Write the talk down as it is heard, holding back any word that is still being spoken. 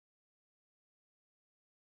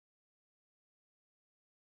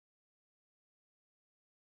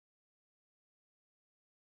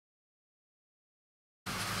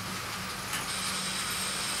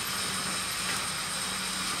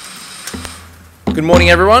Good morning,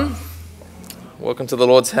 everyone. Welcome to the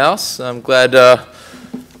Lord's house. I'm glad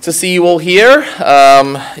to see you all here.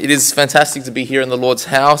 It is fantastic to be here in the Lord's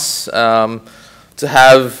house, to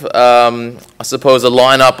have, I suppose, a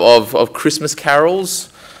lineup of Christmas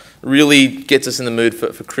carols really gets us in the mood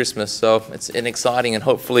for Christmas. So it's an exciting, and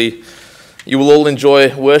hopefully you will all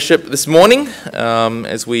enjoy worship this morning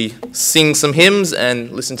as we sing some hymns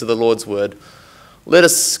and listen to the Lord's word. Let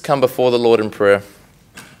us come before the Lord in prayer.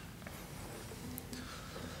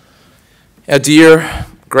 Our dear,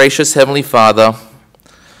 gracious Heavenly Father,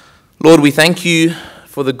 Lord, we thank you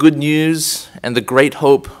for the good news and the great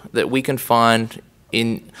hope that we can find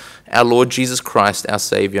in our Lord Jesus Christ, our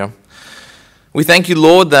Savior. We thank you,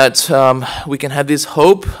 Lord, that we can have this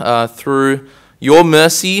hope through your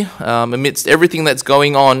mercy amidst everything that's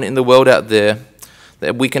going on in the world out there,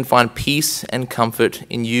 that we can find peace and comfort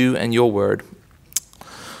in you and your word.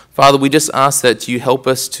 Father, we just ask that you help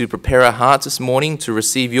us to prepare our hearts this morning to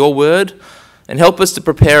receive your word, and help us to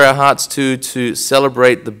prepare our hearts to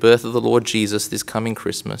celebrate the birth of the Lord Jesus this coming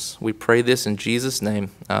Christmas. We pray this in Jesus' name.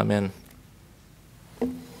 Amen.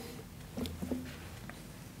 Give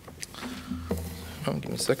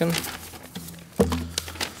me a second.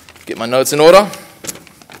 Get my notes in order.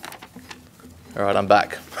 All right, I'm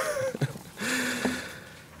back.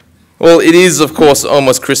 Well, it is, of course,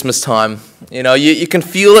 almost Christmas time. You know, you can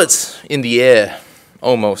feel it in the air,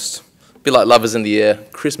 almost. A bit like love is in the air.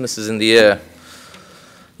 Christmas is in the air.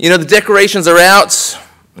 You know, the decorations are out.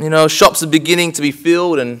 You know, shops are beginning to be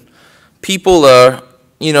filled, and people are,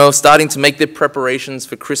 starting to make their preparations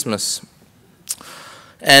for Christmas.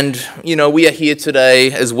 And, we are here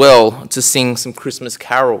today as well to sing some Christmas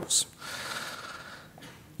carols.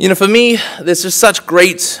 For me, there's just such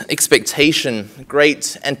great expectation,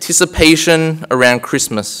 great anticipation around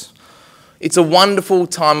Christmas. It's a wonderful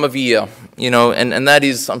time of year, and that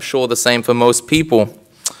is, I'm sure, the same for most people.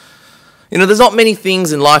 There's not many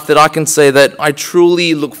things in life that I can say that I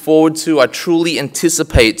truly look forward to, I truly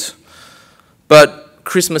anticipate, but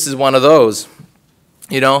Christmas is one of those,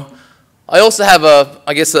 I also have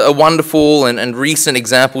a wonderful and recent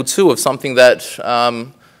example too of something that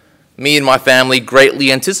me and my family greatly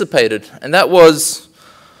anticipated, and that was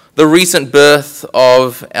the recent birth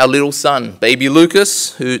of our little son, baby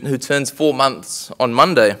Lucas, who turns 4 months on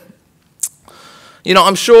Monday.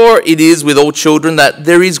 I'm sure it is with all children that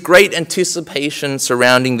there is great anticipation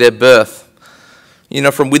surrounding their birth,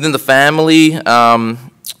 from within the family, and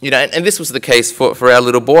this was the case for our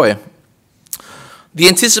little boy. The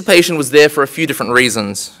anticipation was there for a few different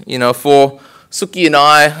reasons. For Suki and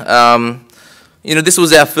I, this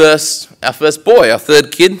was our first boy, our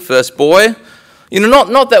third kid, first boy.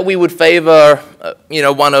 Not that we would favor,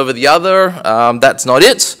 one over the other. That's not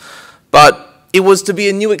it. But it was to be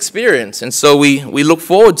a new experience, and so we look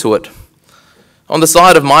forward to it. On the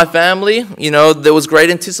side of my family, there was great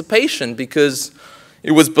anticipation because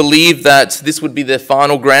it was believed that this would be their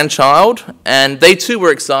final grandchild, and they too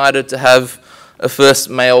were excited to have a first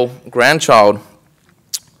male grandchild.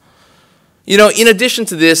 In addition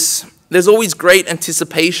to this, there's always great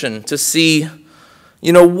anticipation to see,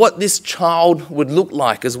 what this child would look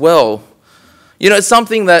like as well. It's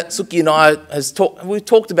something that Suki and I we've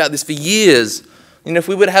talked about this for years. If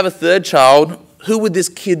we were to have a third child, who would this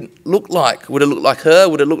kid look like? Would it look like her?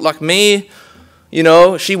 Would it look like me?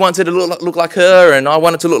 She wants it to look like her, and I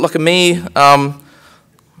want it to look like me.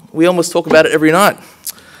 We almost talk about it every night.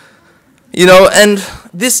 And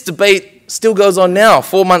this debate still goes on now,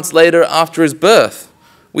 4 months later after his birth.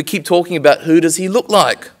 We keep talking about who does he look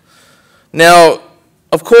like. Now,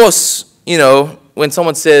 of course, when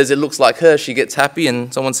someone says it looks like her, she gets happy,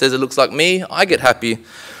 and someone says it looks like me, I get happy.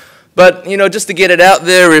 But, just to get it out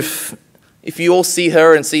there, if you all see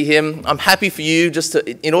her and see him, I'm happy for you,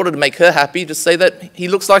 in order to make her happy, just say that he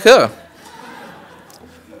looks like her.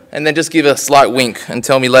 And then just give a slight wink and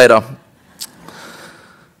tell me later.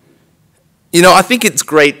 I think it's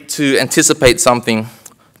great to anticipate something,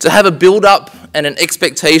 to have a build-up and an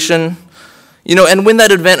expectation, and when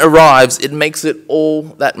that event arrives, it makes it all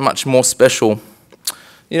that much more special.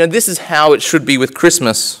 This is how it should be with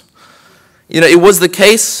Christmas. It was the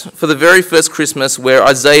case for the very first Christmas where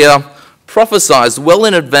Isaiah prophesied well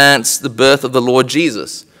in advance the birth of the Lord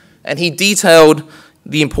Jesus, and he detailed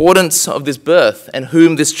the importance of this birth and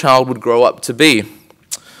whom this child would grow up to be.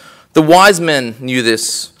 The wise men knew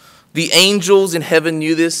this. The angels in heaven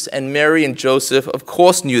knew this, and Mary and Joseph, of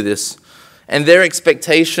course, knew this. And their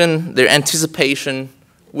expectation, their anticipation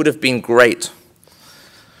would have been great.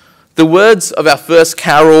 The words of our first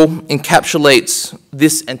carol encapsulates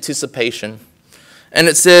this anticipation. And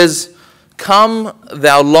it says, "Come,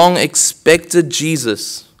 thou long-expected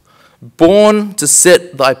Jesus, born to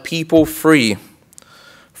set thy people free.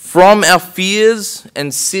 From our fears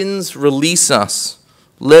and sins release us.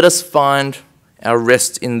 Let us find our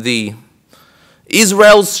rest in thee.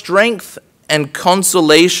 Israel's strength and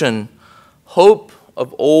consolation, hope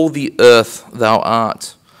of all the earth thou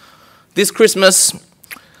art. This Christmas,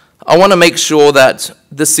 I want to make sure that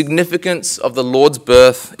the significance of the Lord's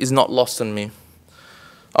birth is not lost on me.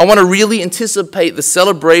 I want to really anticipate the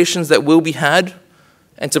celebrations that will be had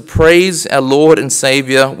and to praise our Lord and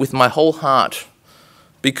Savior with my whole heart,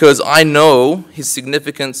 because I know his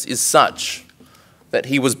significance is such that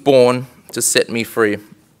he was born to set me free.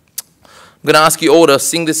 I'm going to ask you all to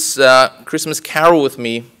sing this Christmas carol with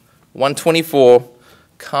me, 124,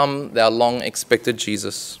 Come Thou Long-Expected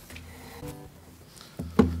Jesus.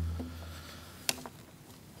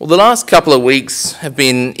 Well, the last couple of weeks have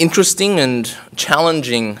been interesting and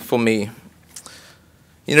challenging for me.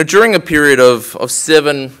 During a period of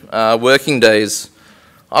 7 working days,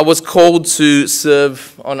 I was called to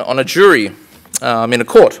serve on a jury, in a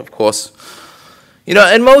court, of course.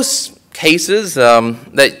 In most cases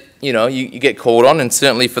that, you get called on, and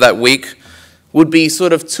certainly for that week, would be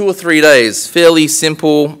sort of 2 or 3 days, fairly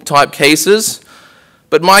simple type cases.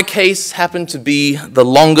 But my case happened to be the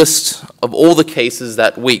longest of all the cases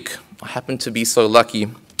that week. I happened to be so lucky.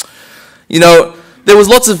 There was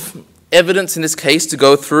lots of evidence in this case to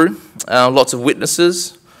go through, lots of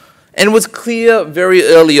witnesses, and it was clear very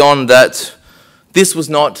early on that this was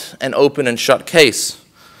not an open and shut case.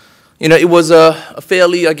 It was a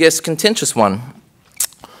fairly, contentious one.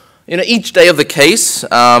 Each day of the case,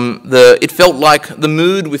 it felt like the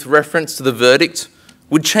mood with reference to the verdict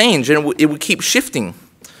would change, and it would keep shifting.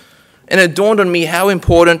 And it dawned on me how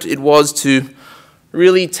important it was to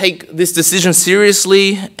really take this decision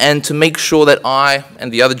seriously and to make sure that I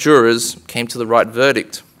and the other jurors came to the right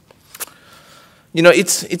verdict.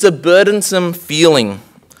 It's a burdensome feeling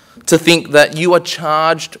to think that you are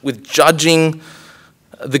charged with judging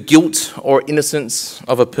the guilt or innocence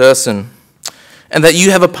of a person, and that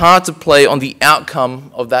you have a part to play on the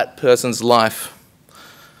outcome of that person's life.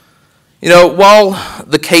 While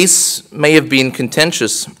the case may have been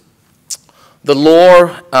contentious, the law,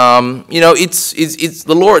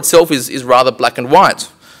 the law itself is rather black and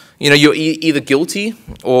white. You're either guilty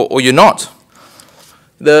or you're not.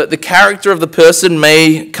 The character of the person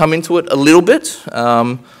may come into it a little bit,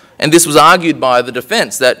 and this was argued by the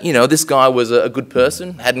defense that, this guy was a good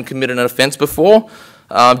person, hadn't committed an offense before,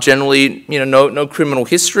 generally, no criminal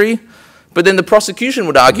history. But then the prosecution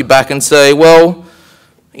would argue back and say, well,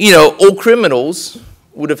 all criminals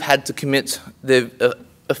would have had to commit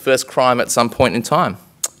a first crime at some point in time,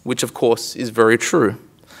 which of course is very true.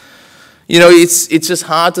 It's just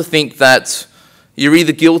hard to think that you're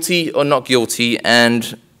either guilty or not guilty,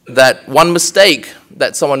 and that one mistake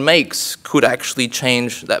that someone makes could actually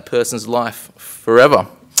change that person's life forever.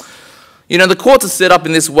 The courts are set up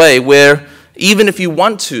in this way where even if you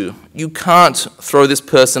want to, you can't throw this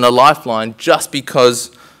person a lifeline just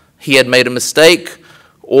because he had made a mistake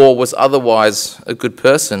or was otherwise a good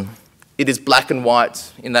person. It is black and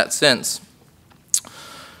white in that sense.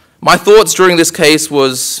 My thoughts during this case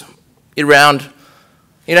was around,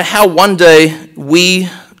 how one day we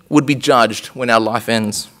would be judged when our life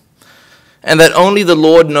ends, and that only the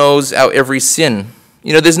Lord knows our every sin.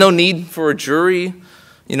 There's no need for a jury,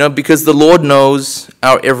 because the Lord knows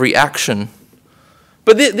our every action.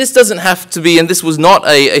 But this doesn't have to be, and this was not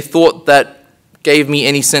a thought that gave me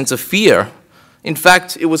any sense of fear. In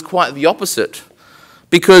fact, it was quite the opposite.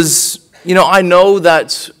 Because, I know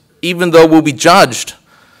that even though we'll be judged,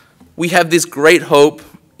 we have this great hope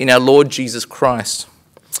in our Lord Jesus Christ.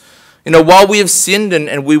 While we have sinned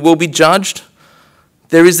and we will be judged,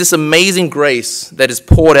 there is this amazing grace that is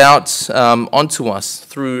poured out onto us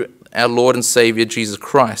through our Lord and Savior, Jesus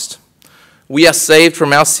Christ. We are saved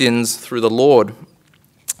from our sins through the Lord.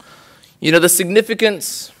 The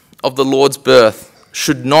significance of the Lord's birth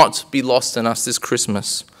should not be lost on us this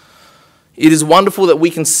Christmas. It is wonderful that we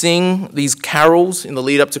can sing these carols in the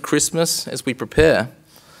lead up to Christmas as we prepare.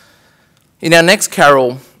 In our next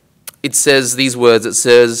carol, it says these words. It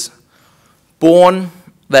says, "Born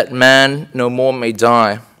that man no more may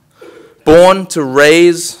die, born to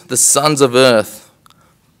raise the sons of earth,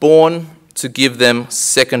 born to give them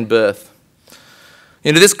second birth."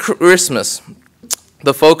 This Christmas,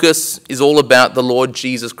 the focus is all about the Lord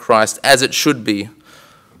Jesus Christ, as it should be.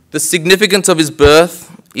 The significance of his birth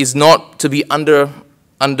is not to be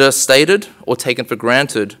understated or taken for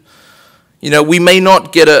granted. We may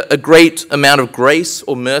not get a great amount of grace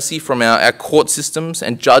or mercy from our court systems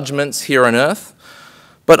and judgments here on earth,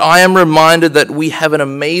 but I am reminded that we have an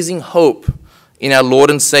amazing hope in our Lord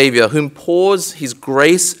and Savior, whom pours his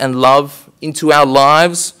grace and love into our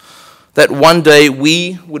lives, that one day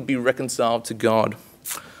we would be reconciled to God.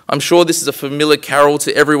 I'm sure this is a familiar carol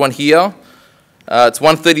to everyone here. It's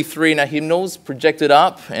 133 in our hymnals, projected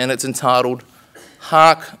up, and it's entitled,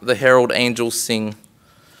 Hark the Herald Angels Sing.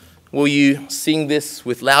 Will you sing this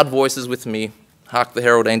with loud voices with me? Hark the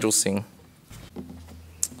Herald Angels Sing.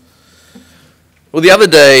 Well, the other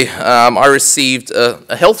day, I received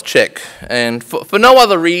a health check, and for no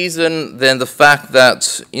other reason than the fact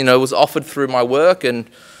that, it was offered through my work, and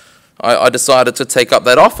I decided to take up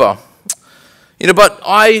that offer. But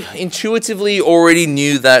I intuitively already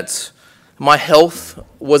knew that my health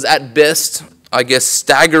was at best, I guess,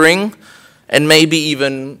 staggering, and maybe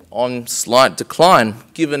even on slight decline,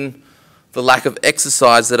 given the lack of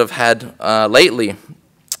exercise that I've had lately.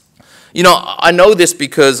 I know this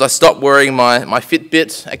because I stopped wearing my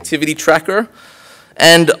Fitbit activity tracker,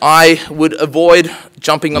 and I would avoid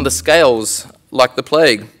jumping on the scales like the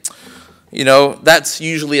plague. That's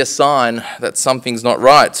usually a sign that something's not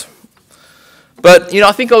right. But,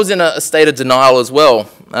 I think I was in a state of denial as well.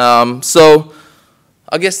 So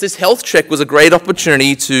I guess this health check was a great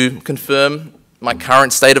opportunity to confirm my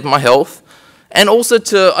current state of my health, and also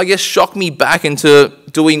to, I guess, shock me back into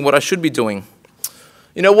doing what I should be doing.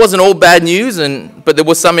 It wasn't all bad news, but there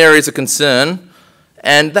were some areas of concern,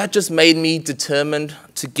 and that just made me determined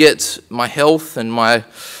to get my health and my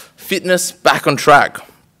fitness back on track.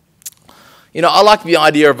 I like the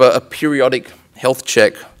idea of a periodic health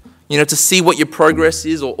check, to see what your progress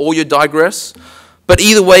is or your digress, but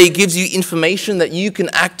either way, it gives you information that you can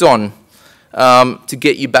act on to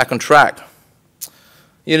get you back on track.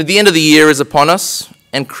 The end of the year is upon us,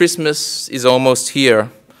 and Christmas is almost here.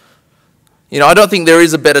 I don't think there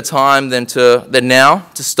is a better time than now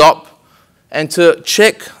to stop and to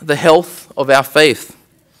check the health of our faith.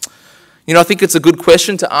 I think it's a good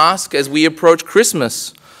question to ask as we approach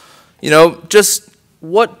Christmas. Just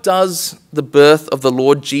what does the birth of the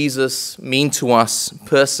Lord Jesus mean to us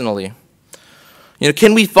personally?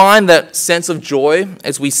 Can we find that sense of joy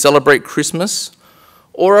as we celebrate Christmas?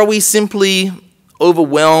 Or are we simply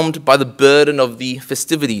overwhelmed by the burden of the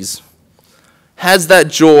festivities? Has that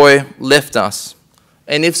joy left us?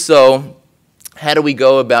 And if so, how do we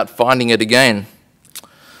go about finding it again?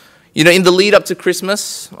 In the lead up to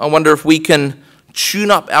Christmas, I wonder if we can tune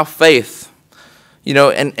up our faith,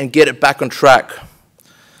 and get it back on track.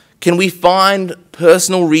 Can we find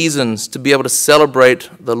personal reasons to be able to celebrate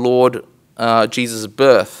the Lord Jesus'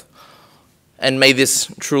 birth? And may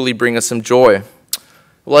this truly bring us some joy.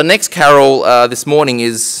 Well, our next carol this morning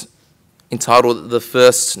is entitled The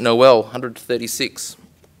First Noel, 136.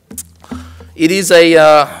 It is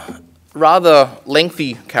a rather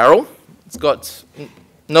lengthy carol. It's got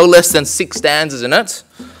no less than 6 stanzas in it.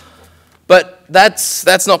 But that's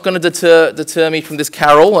not going to deter me from this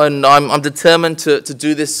carol, and I'm determined to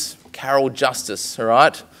do this carol justice, all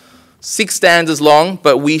right? 6 stanzas long,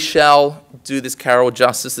 but we shall do this carol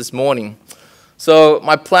justice this morning. So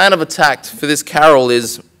my plan of attack for this carol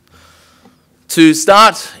is to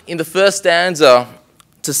start in the first stanza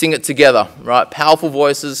to sing it together, right? Powerful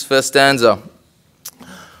voices, first stanza.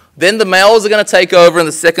 Then the males are going to take over in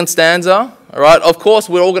the second stanza, all right? Of course,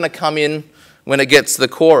 we're all going to come in when it gets to the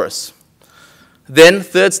chorus. Then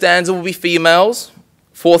third stanza will be females,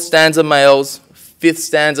 fourth stanza males, fifth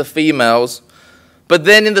stanza females. But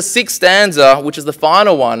then in the sixth stanza, which is the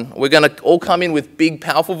final one, we're going to all come in with big,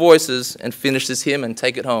 powerful voices and finish this hymn and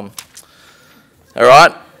take it home. All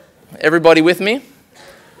right? Everybody with me?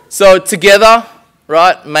 So together,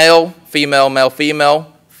 right? Male,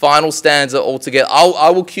 female, final stanza all together. I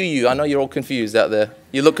will cue you. I know you're all confused out there.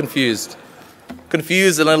 You look confused.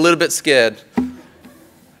 Confused and a little bit scared.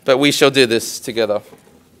 But we shall do this together.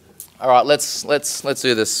 All right, let's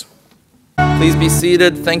do this. Please be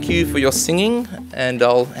seated. Thank you for your singing, and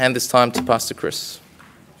I'll hand this time to Pastor Chris.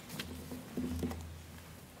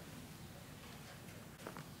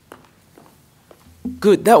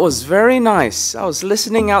 Good, that was very nice. I was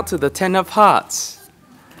listening out to the tenor parts,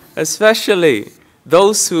 especially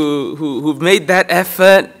those who've made that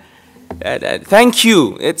effort. Thank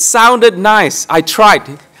you. It sounded nice. I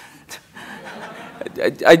tried.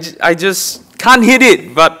 I just can't hit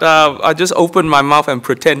it, but I just opened my mouth and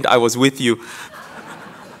pretend I was with you.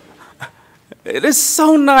 It is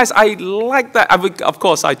so nice. I like that. Of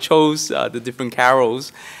course, I chose the different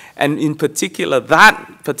carols, and in particular,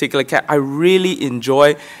 that particular carol, I really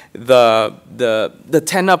enjoy the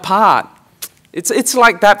tenor part. It's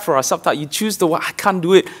like that for us. Sometimes you choose the one. I can't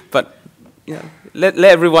do it, but let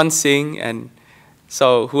everyone sing. And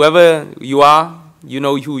so whoever you are, you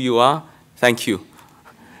know who you are. Thank you.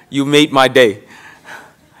 You made my day.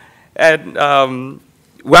 And,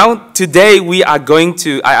 well, today we are going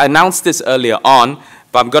to, I announced this earlier on,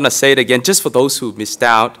 but I'm going to say it again just for those who missed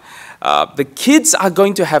out. The kids are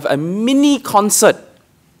going to have a mini concert.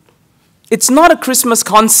 It's not a Christmas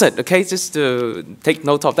concert, okay? Just to take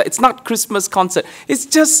note of that. It's not Christmas concert. It's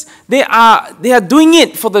just they are doing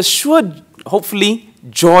it for the sure, hopefully,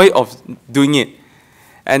 joy of doing it.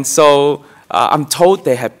 And so I'm told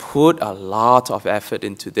they have put a lot of effort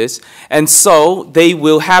into this. And so they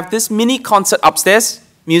will have this mini concert upstairs,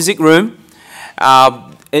 music room.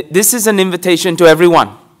 This is an invitation to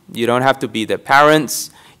everyone. You don't have to be their parents.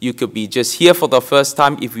 You could be just here for the first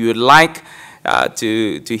time. If you would like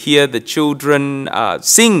to hear the children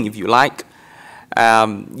sing, if you like,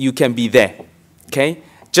 you can be there. Okay?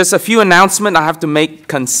 Just a few announcements I have to make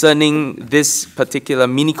concerning this particular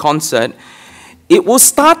mini concert. It will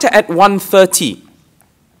start at 1:30.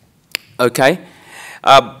 Okay?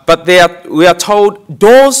 But we are told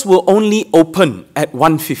doors will only open at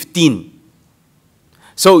 1:15.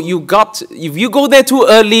 So if you go there too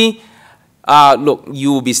early, look,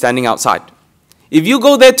 you will be standing outside. If you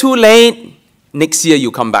go there too late, next year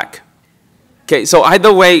you come back. Okay, so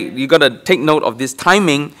either way, you got to take note of this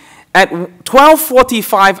timing. At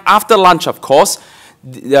 12:45 after lunch, of course,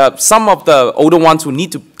 some of the older ones will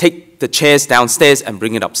need to take the chairs downstairs and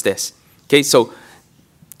bring it upstairs. Okay, so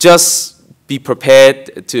just be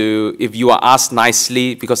prepared to, if you are asked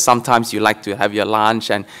nicely, because sometimes you like to have your lunch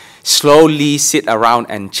and slowly sit around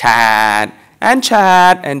and chat and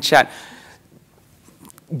chat and chat.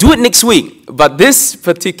 Do it next week, but this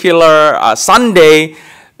particular Sunday,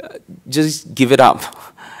 just give it up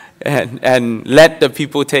and let the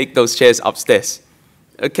people take those chairs upstairs.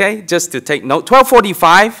 Okay, just to take note.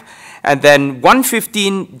 12:45 and then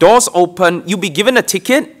 1:15, doors open. You'll be given a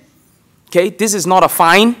ticket. Okay, this is not a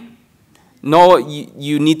fine. No,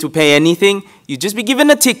 you need to pay anything. You just be given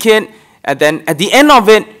a ticket, and then at the end of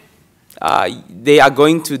it, they are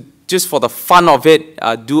going to, just for the fun of it,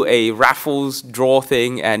 do a raffles draw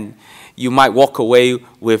thing, and you might walk away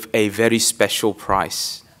with a very special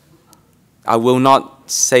prize. I will not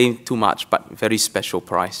say too much, but very special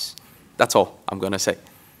prize. That's all I'm going to say.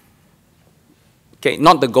 Okay,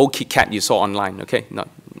 not the gold Kit Kat you saw online, okay?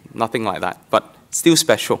 Nothing like that, but still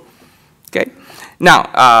special. Okay, now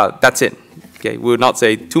that's it. Okay, we will not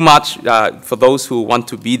say too much. For those who want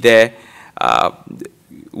to be there,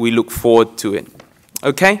 we look forward to it.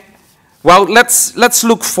 Okay? Well, let's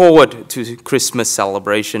look forward to Christmas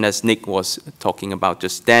celebration, as Nick was talking about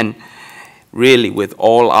just then, really with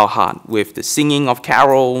all our heart, with the singing of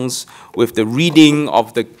carols, with the reading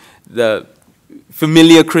of the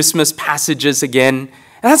familiar Christmas passages again.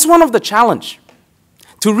 And that's one of the challenge.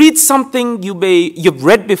 To read something you've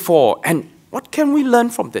read before, and what can we learn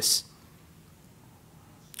from this?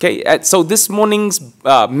 Okay, so this morning's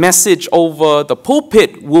message over the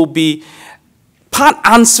pulpit will be part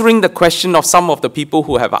answering the question of some of the people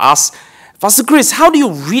who have asked, Pastor Chris, how do you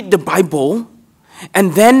read the Bible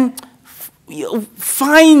and then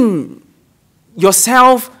find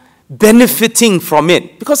yourself benefiting from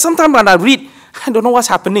it? Because sometimes when I read, I don't know what's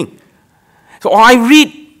happening. So, or I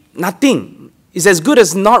read nothing. It's as good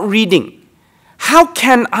as not reading. How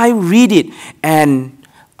can I read it and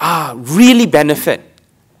really benefit?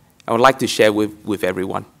 I would like to share with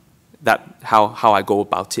everyone that how I go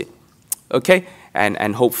about it. Okay?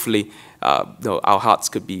 And hopefully our hearts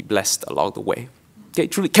could be blessed along the way. Okay,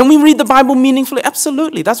 truly. Can we read the Bible meaningfully?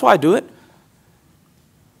 Absolutely. That's why I do it.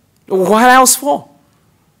 What else for?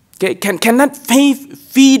 Okay, can that faith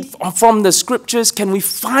feed from the scriptures? Can we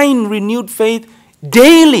find renewed faith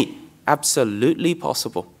daily? Absolutely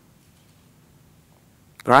possible.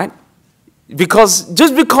 Right?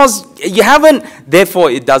 Just because you haven't,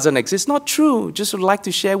 therefore it doesn't exist. Not true. Just would like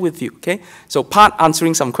to share with you. Okay? So part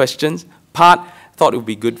answering some questions, part thought it would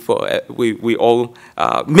be good for we all.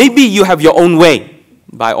 Maybe you have your own way.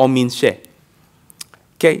 By all means, share.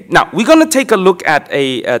 Okay, now we're going to take a look at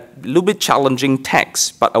a little bit challenging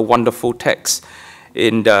text, but a wonderful text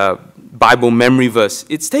in the Bible memory verse.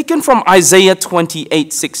 It's taken from Isaiah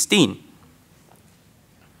 28:16.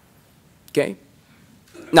 Okay,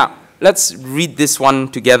 now let's read this one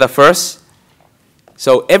together first.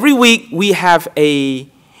 So every week we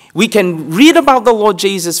can read about the Lord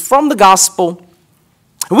Jesus from the gospel.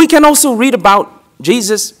 We can also read about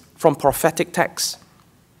Jesus from prophetic texts.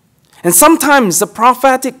 And sometimes the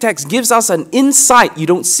prophetic text gives us an insight you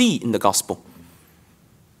don't see in the gospel.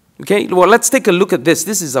 Okay, well, let's take a look at this.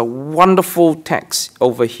 This is a wonderful text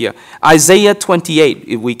over here. Isaiah 28,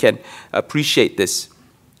 if we can appreciate this.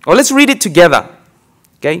 Well, let's read it together.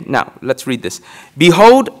 Okay, now let's read this.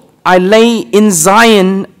 Behold, I lay in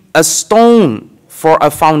Zion a stone for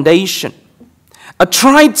a foundation, a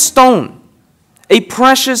tried stone, a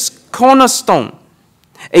precious cornerstone,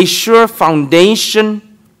 a sure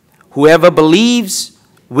foundation. Whoever believes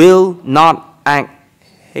will not act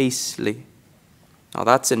hastily. Now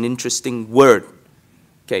that's an interesting word.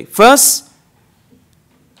 Okay, first,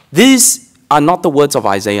 these are not the words of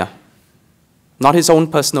Isaiah, not his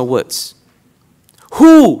own personal words.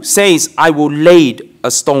 Who says, I will lay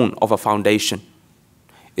a stone of a foundation?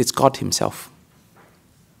 It's God himself.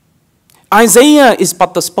 Isaiah is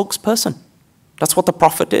but the spokesperson. That's what the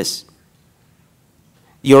prophet is.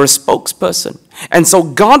 You're a spokesperson. And so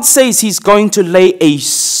God says he's going to lay a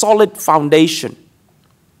solid foundation.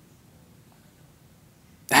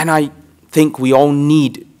 And I think we all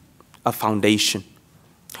need a foundation.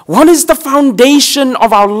 What is the foundation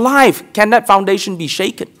of our life? Can that foundation be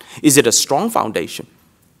shaken? Is it a strong foundation?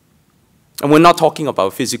 And we're not talking about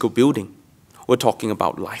a physical building. We're talking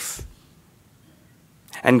about life.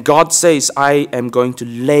 And God says, I am going to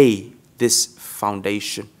lay this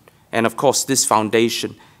foundation. And of course, this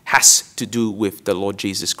foundation has to do with the Lord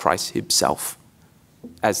Jesus Christ himself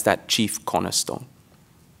as that chief cornerstone.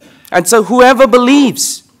 And so whoever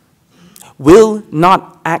believes will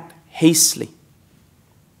not act hastily.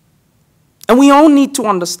 And we all need to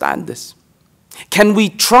understand this. Can we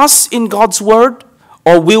trust in God's word?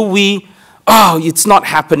 Or will we, it's not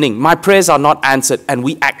happening, my prayers are not answered, and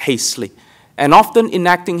we act hastily? And often in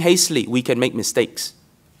acting hastily, we can make mistakes.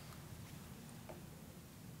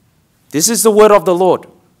 This is the word of the Lord.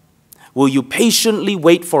 Will you patiently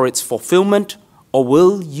wait for its fulfillment, or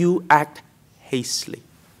will you act hastily?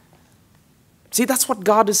 See, that's what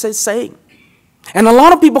God is saying. And a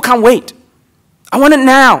lot of people can't wait. I want it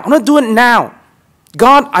now. I want to do it now.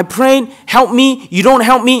 God, I prayed, help me. You don't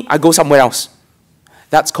help me, I go somewhere else.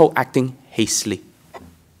 That's called acting hastily.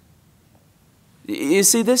 You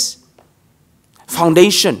see this?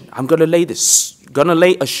 Foundation. I'm going to lay this. Going to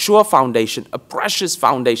lay a sure foundation, a precious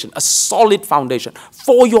foundation, a solid foundation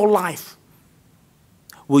for your life.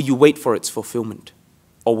 Will you wait for its fulfillment,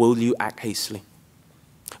 or will you act hastily?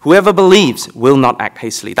 Whoever believes will not act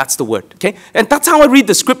hastily. That's the word, okay? And that's how I read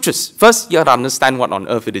the scriptures. First, you have to understand what on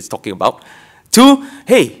earth it is talking about. Two,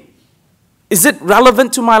 hey, is it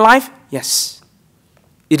relevant to my life? Yes.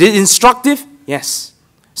 Is it instructive? Yes.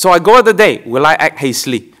 So I go at the day, will I act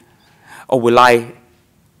hastily, or will I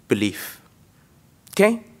believe?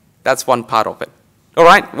 Okay? That's one part of it. All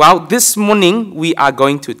right, well, this morning we are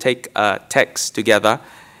going to take a text together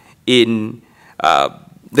in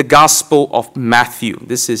the Gospel of Matthew.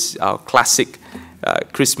 This is our classic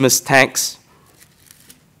Christmas text.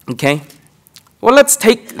 Okay? Well, let's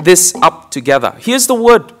take this up together. Here's the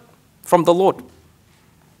word from the Lord.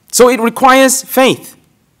 So it requires faith.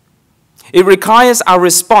 It requires our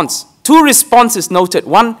response. Two responses noted.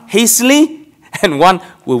 One, hastily, and one,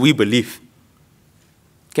 will we believe?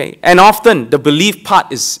 Okay, and often the belief part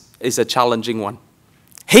is a challenging one.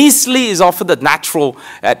 Hastily is often the natural,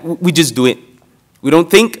 we just do it. We don't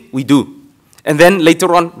think, we do. And then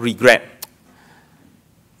later on, regret.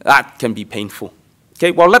 That can be painful.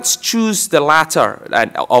 Okay, well, let's choose the latter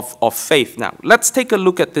of faith now. Let's take a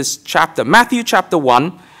look at this chapter. Matthew chapter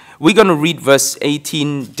 1, we're going to read verse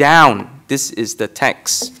 18 down. This is the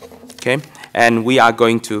text. Okay, and we are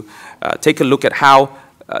going to take a look at how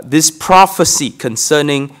this prophecy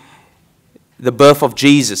concerning the birth of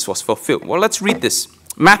Jesus was fulfilled. Well, let's read this.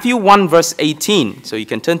 Matthew 1 verse 18. So you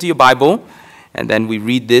can turn to your Bible and then we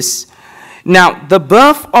read this. Now, the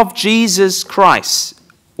birth of Jesus Christ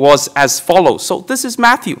was as follows. So this is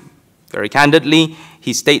Matthew. Very candidly,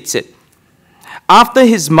 he states it. After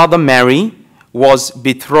his mother Mary was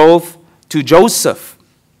betrothed to Joseph,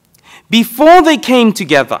 before they came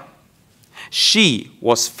together, she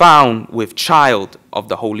was found with child of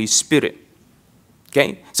the Holy Spirit.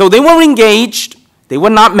 Okay? So they were engaged. They were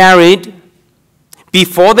not married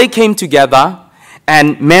before they came together,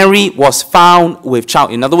 and Mary was found with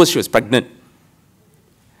child. In other words, she was pregnant.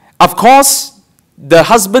 Of course, the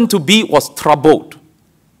husband-to-be was troubled.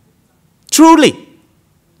 Truly.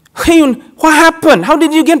 Hey, what happened? How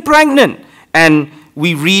did you get pregnant? And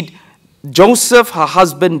we read Joseph, her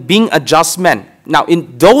husband, being a just man. Now,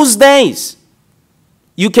 in those days,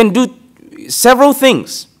 you can do several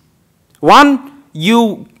things. One,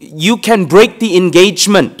 you can break the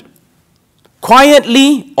engagement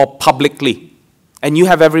quietly or publicly, and you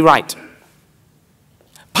have every right.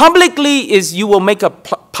 Publicly is you will make a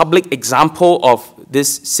public example of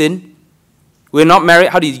this sin. We're not married.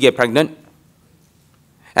 How did you get pregnant?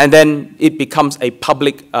 And then it becomes a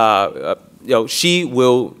public, she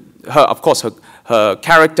will, of course, her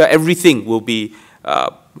character, everything will be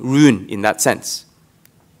ruined in that sense.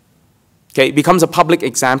 Okay, it becomes a public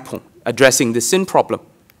example addressing the sin problem.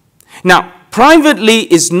 Now,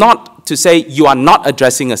 privately is not to say you are not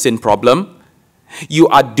addressing a sin problem. You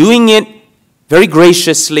are doing it very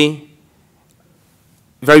graciously,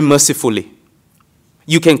 very mercifully.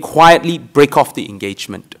 You can quietly break off the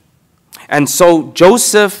engagement. And so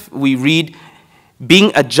Joseph, we read,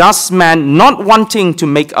 being a just man, not wanting to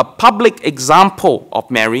make a public example of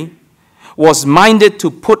Mary, was minded to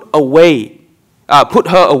put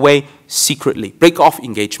her away secretly, break off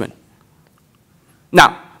engagement.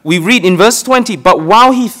 Now, we read in verse 20, but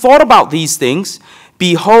while he thought about these things,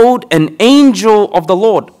 behold, an angel of the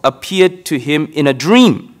Lord appeared to him in a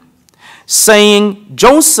dream, saying,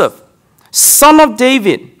 Joseph, son of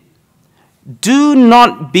David, do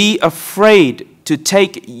not be afraid to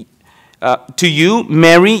take to you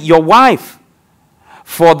Mary, your wife,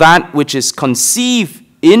 for that which is conceived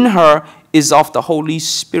in her is of the Holy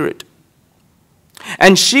Spirit.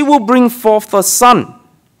 And she will bring forth a son,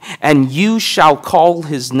 and you shall call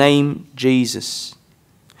his name Jesus,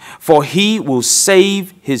 for he will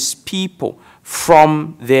save his people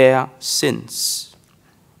from their sins.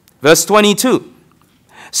 Verse 22.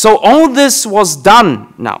 So all this was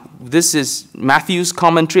done. Now, this is Matthew's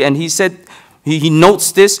commentary, and he said, he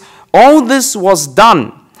notes this, all this was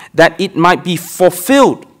done that it might be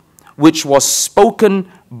fulfilled, which was spoken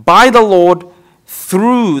by the Lord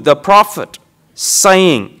through the prophet,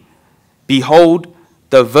 saying, behold,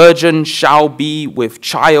 the virgin shall be with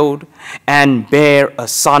child and bear a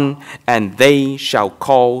son, and they shall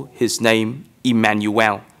call his name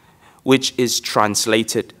Emmanuel, which is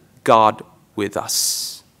translated God with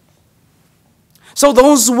us. So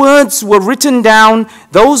those words were written down,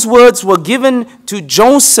 those words were given to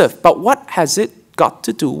Joseph, but what has it got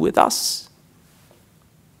to do with us?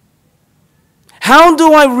 How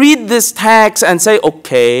do I read this text and say,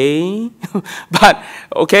 okay,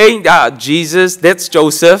 Jesus, that's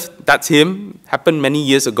Joseph, that's him, happened many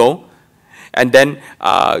years ago, and then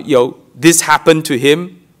this happened to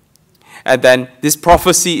him, and then this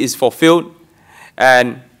prophecy is fulfilled,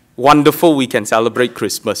 and wonderful, we can celebrate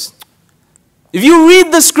Christmas. If you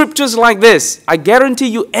read the scriptures like this, I guarantee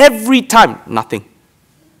you every time, nothing.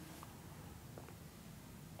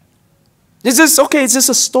 It's just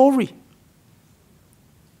a story.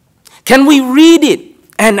 Can we read it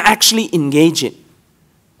and actually engage it?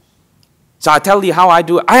 So I tell you how I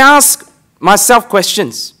do it. I ask myself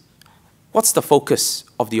questions. What's the focus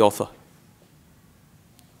of the author?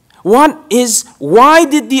 Why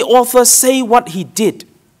did the author say what he did,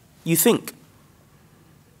 you think?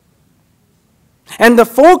 And the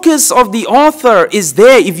focus of the author is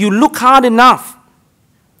there if you look hard enough.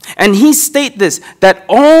 And he states this, that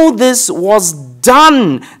all this was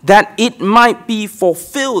done that it might be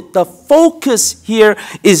fulfilled. The focus here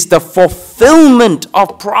is the fulfillment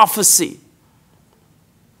of prophecy.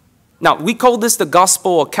 Now, we call this the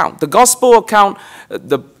gospel account. The gospel account,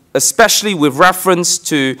 especially with reference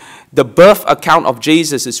to the birth account of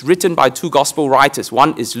Jesus, is written by two gospel writers.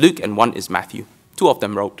 One is Luke and one is Matthew. Two of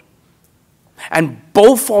them wrote. And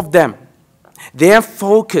both of them, their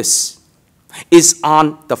focus is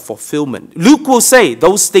on the fulfillment. Luke will say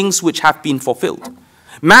those things which have been fulfilled.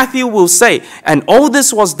 Matthew will say, and all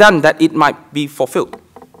this was done that it might be fulfilled.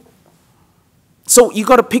 So you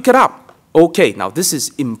got to pick it up. Okay, now this is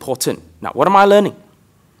important. Now what am I learning?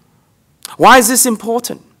 Why is this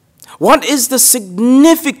important? What is the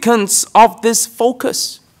significance of this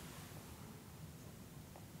focus?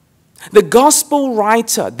 The gospel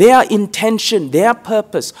writer, their intention, their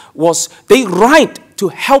purpose was they write to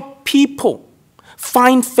help people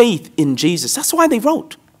find faith in Jesus. That's why they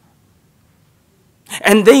wrote.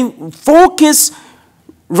 And they focus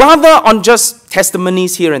rather on just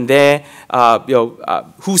testimonies here and there,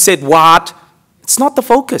 who said what. It's not the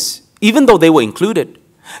focus, even though they were included.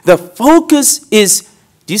 The focus is,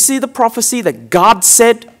 do you see the prophecy that God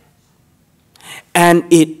said?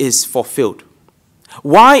 And it is fulfilled.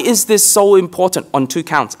 Why is this so important? On two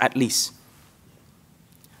counts at least.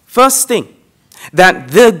 First thing, that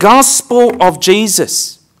the gospel of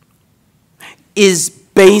Jesus is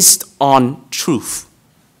based on truth.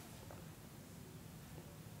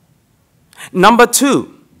 Number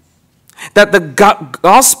two, that the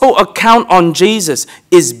gospel account on Jesus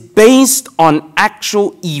is based on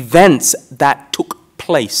actual events that took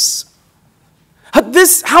place.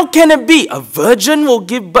 How can it be? A virgin will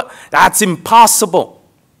give birth? That's impossible.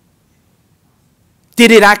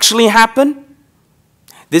 Did it actually happen?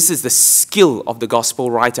 This is the skill of the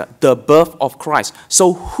gospel writer, the birth of Christ.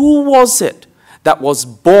 So who was it that was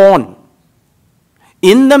born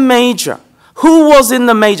in the manger? Who was in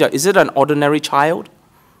the manger? Is it an ordinary child?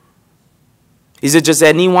 Is it just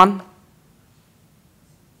anyone?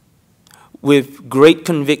 with great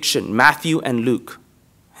conviction, Matthew and Luke,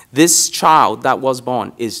 this child that was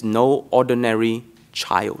born is no ordinary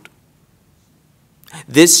child.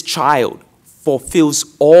 This child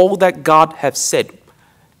fulfills all that God has said,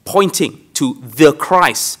 pointing to the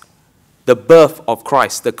Christ, the birth of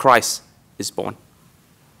Christ. The Christ is born.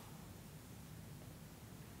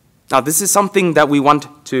 Now, this is something that we want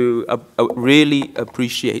to really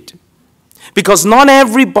appreciate. Because not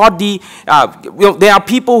everybody, there are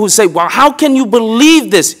people who say, well, how can you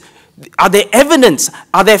believe this? Are there evidence?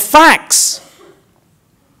 Are there facts?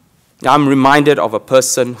 I'm reminded of a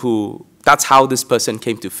person who, that's how this person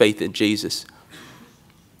came to faith in Jesus.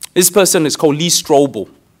 This person is called Lee Strobel.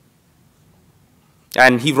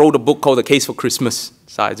 And he wrote a book called The Case for Christmas.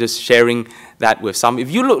 So I'm just sharing that with some. If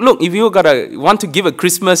you look, if you want to give a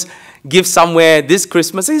Christmas gift somewhere this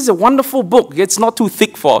Christmas, it's a wonderful book. It's not too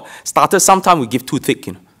thick for starters. Sometimes we give too thick.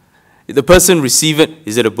 If the person receive it,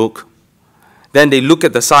 is it a book? Then they look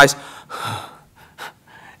at the size.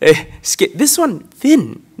 This one,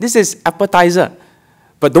 thin. This is appetizer.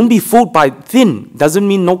 But don't be fooled by thin. Doesn't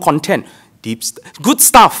mean no content. Good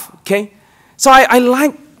stuff, okay? So I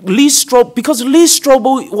like Lee Strobel, because Lee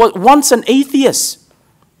Strobel was once an atheist.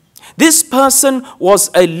 This person was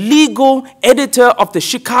a legal editor of the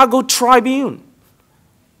Chicago Tribune.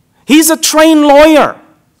 He's a trained lawyer.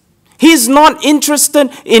 He's not interested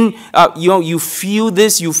in, you feel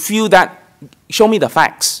this, you feel that. Show me the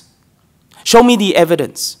facts. Show me the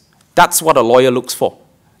evidence. That's what a lawyer looks for.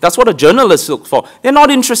 That's what a journalist looks for. They're not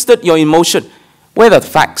interested in your emotion. Where are the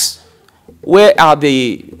facts? Where are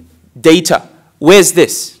the data? Where's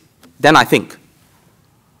this? Then I think.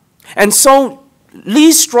 And so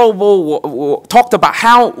Lee Strobel talked about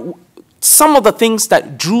how some of the things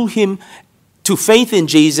that drew him to faith in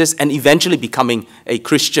Jesus and eventually becoming a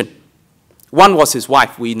Christian. One was his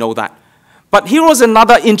wife, we know that. But here was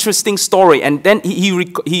another interesting story, and then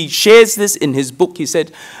he shares this in his book. He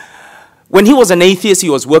said, when he was an atheist, he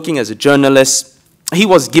was working as a journalist. He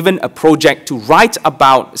was given a project to write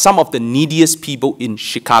about some of the neediest people in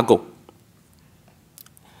Chicago.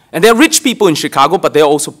 And there are rich people in Chicago, but there are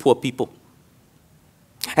also poor people.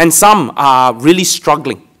 And some are really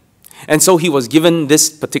struggling. And so he was given this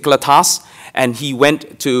particular task, and he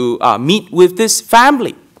went to meet with this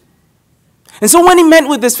family. And so when he met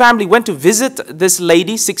with this family, went to visit this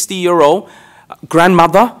lady, 60-year-old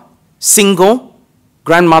grandmother, single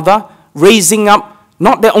grandmother, raising up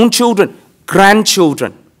not their own children,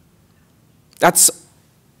 grandchildren. That's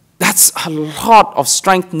a lot of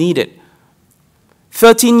strength needed.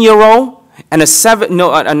 13-year-old and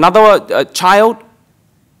another child.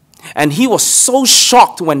 And he was so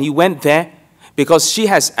shocked when he went there because she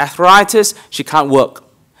has arthritis, she can't work.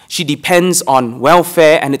 She depends on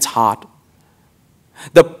welfare and it's hard.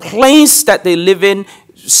 The place that they live in,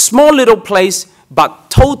 small little place, but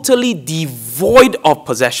totally devoid of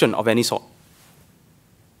possession of any sort.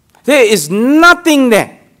 There is nothing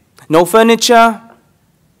there. No furniture,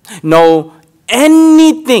 no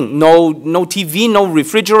anything, no TV, no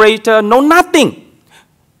refrigerator, no nothing.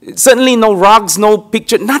 Certainly no rugs, no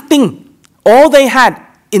picture, nothing. All they had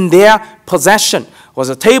in their possession was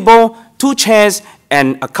a table, 2 chairs,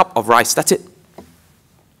 and a cup of rice. That's it.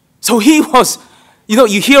 So he was,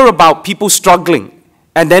 you hear about people struggling,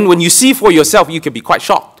 and then when you see for yourself, you can be quite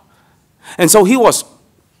shocked. And so he was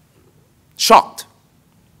shocked.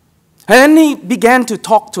 And then he began to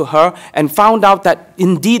talk to her and found out that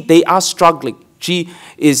indeed they are struggling. She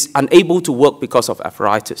is unable to work because of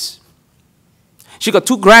arthritis. She got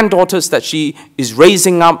 2 granddaughters that she is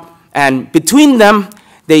raising up, and between them,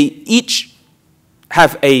 they each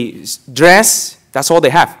have a dress, that's all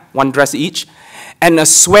they have, 1 dress each, and a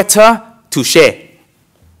sweater to share.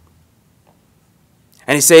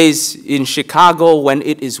 And he says, in Chicago, when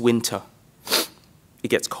it is winter, it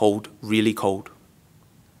gets cold, really cold.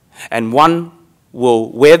 And one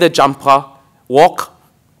will wear the jumper, walk.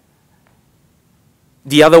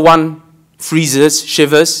 The other one freezes,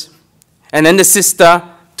 shivers. And then the sister,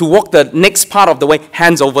 to walk the next part of the way,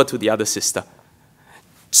 hands over to the other sister.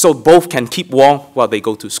 So both can keep warm while they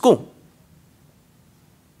go to school.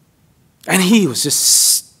 And he was just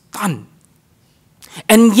stunned.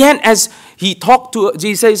 And yet, as he talked to her,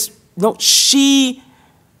 he says, no,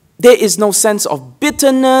 there is no sense of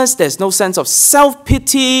bitterness, there's no sense of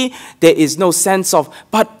self-pity, there is no sense of,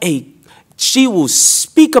 she will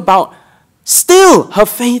speak about still her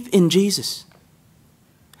faith in Jesus.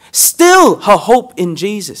 Still her hope in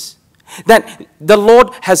Jesus. That the Lord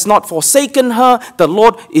has not forsaken her, the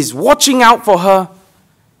Lord is watching out for her.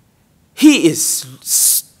 He is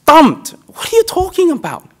stumped. What are you talking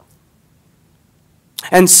about?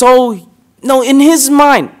 And so, in his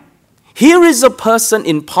mind, Here is a person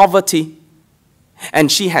in poverty,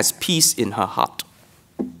 and she has peace in her heart.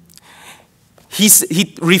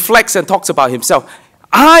 He reflects and talks about himself.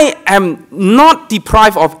 I am not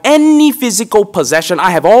deprived of any physical possession.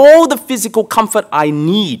 I have all the physical comfort I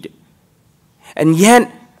need. And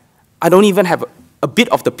yet, I don't even have a bit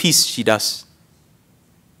of the peace she does.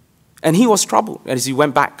 And he was troubled as he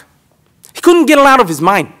went back. He couldn't get it out of his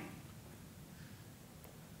mind.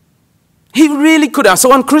 He really couldn't.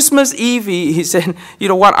 So on Christmas Eve, he said, you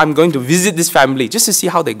know what, I'm going to visit this family just to see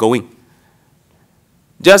how they're going.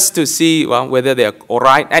 Just to see whether they're all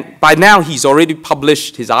right. And by now, he's already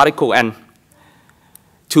published his article. And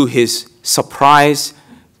to his surprise,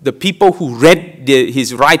 the people who read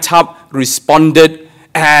his write-up responded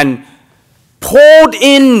and poured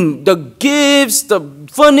in the gifts, the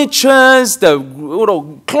furnitures, the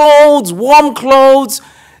clothes, warm clothes.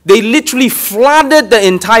 They literally flooded the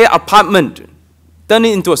entire apartment, turned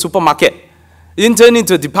it into a supermarket, then turned it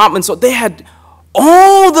into a department store. They had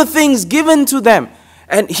all the things given to them.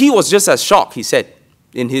 And he was just as shocked, he said,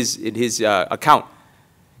 in his account.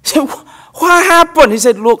 He said, what happened? He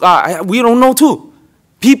said, look, we don't know too.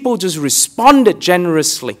 People just responded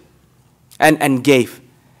generously and gave.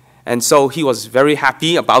 And so he was very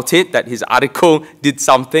happy about it, that his article did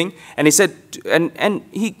something. And he said, and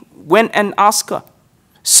he went and asked her,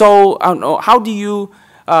 so how do you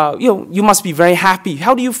you must be very happy.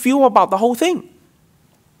 How do you feel about the whole thing?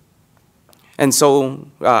 And so,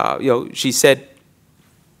 she said,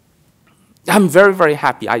 I'm very, very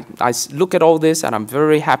happy. I look at all this and I'm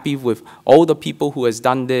very happy with all the people who has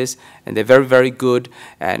done this, and they're very, very good,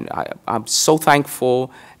 and I'm so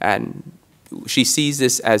thankful, and she sees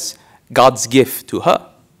this as God's gift to her.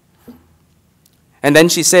 And then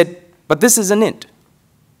she said, but this isn't it.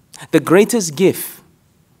 The greatest gift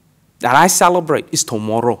that I celebrate is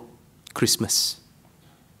tomorrow, Christmas.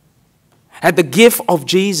 And the gift of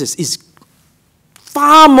Jesus is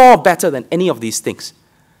far more better than any of these things.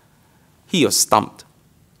 He was stumped.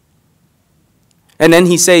 And then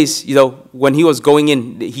he says, when he was going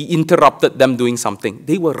in, he interrupted them doing something.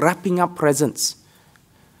 They were wrapping up presents.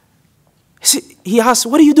 He asked,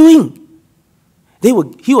 what are you doing?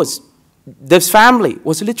 This family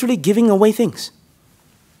was literally giving away things.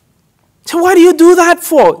 So why do you do that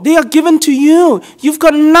for? They are given to you. You've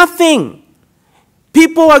got nothing.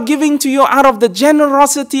 People are giving to you out of the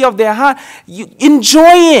generosity of their heart. You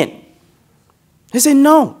enjoy it. They say,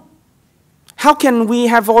 no. How can we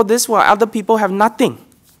have all this while other people have nothing?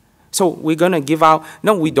 So we're going to give out,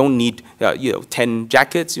 no, we don't need 10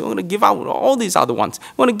 jackets. You're going to give out all these other ones.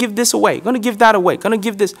 We're going to give this away. We're going to give that away. We're going to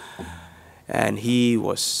give this. And he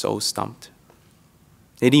was so stumped.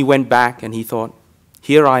 Then he went back and he thought,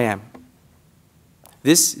 here I am.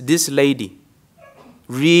 This lady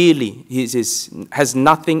really has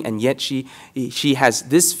nothing, and yet she has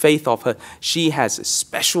this faith of her. She has a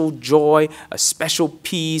special joy, a special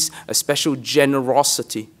peace, a special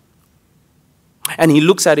generosity. And he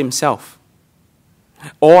looks at himself.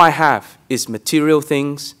 All I have is material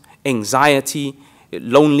things, anxiety,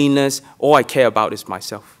 loneliness. All I care about is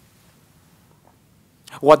myself.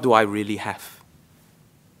 What do I really have?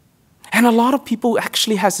 And a lot of people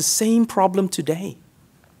actually has the same problem today.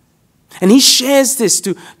 And he shares this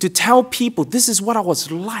to tell people, this is what I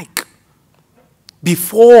was like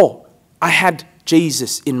before I had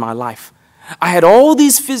Jesus in my life. I had all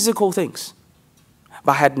these physical things,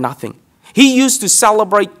 but I had nothing. He used to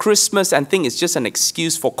celebrate Christmas and think it's just an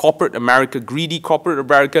excuse for corporate America, greedy corporate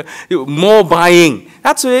America, more buying.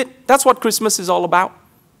 That's it. That's what Christmas is all about.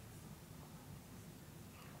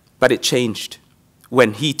 But it changed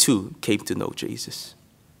when he too came to know Jesus.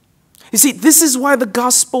 You see, this is why the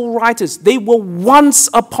gospel writers, they were once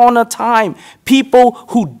upon a time people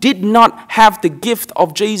who did not have the gift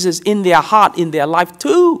of Jesus in their heart, in their life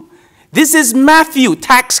too. This is Matthew,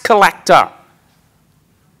 tax collector.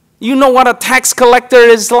 You know what a tax collector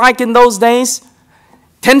is like in those days?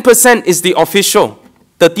 10% is the official,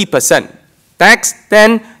 30%. Tax,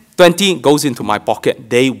 10, 20 goes into my pocket.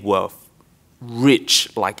 They were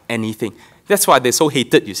rich like anything. That's why they're so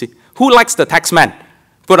hated, you see. Who likes the tax man?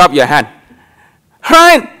 Put up your hand.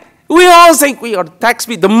 Right? We all say we are tax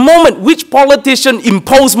free. The moment which politician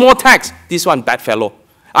imposed more tax, this one bad fellow.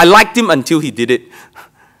 I liked him until he did it.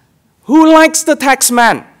 Who likes the tax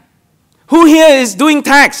man? Who here is doing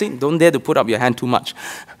tax? Don't dare to put up your hand too much.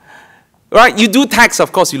 Right? You do tax,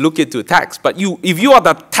 of course, you look into tax. But if you are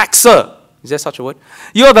the taxer, is there such a word?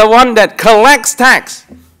 You're the one that collects tax.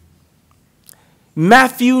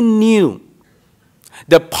 Matthew knew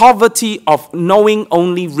the poverty of knowing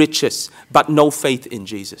only riches, but no faith in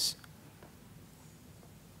Jesus.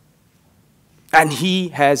 And he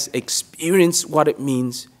has experienced what it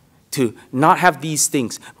means to not have these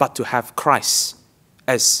things, but to have Christ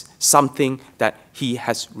as something that he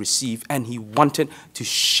has received. And he wanted to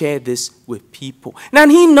share this with people. Now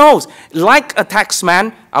he knows, like a tax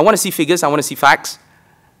man, I want to see figures, I want to see facts.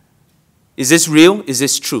 Is this real? Is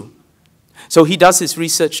this true? So he does his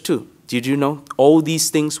research too. Did you know all these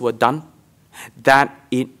things were done that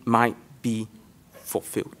it might be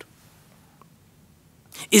fulfilled?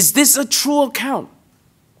 Is this a true account?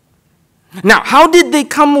 Now, how did they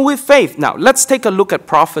come with faith? Now, let's take a look at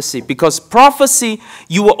prophecy, because prophecy,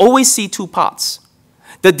 you will always see two parts: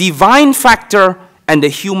 the divine factor and the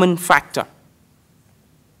human factor.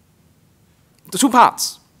 The two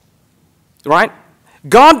parts, right?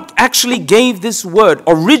 God actually gave this word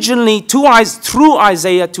originally through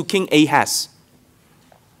Isaiah to King Ahaz.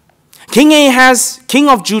 King Ahaz, king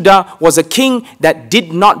of Judah, was a king that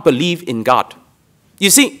did not believe in God. You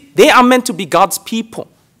see, they are meant to be God's people.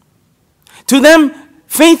 To them,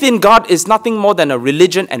 faith in God is nothing more than a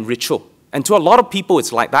religion and ritual. And to a lot of people,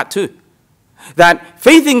 it's like that too. That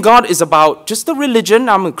faith in God is about just a religion.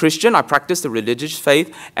 I'm a Christian, I practice the religious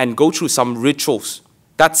faith and go through some rituals.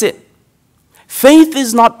 That's it. Faith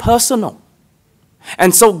is not personal.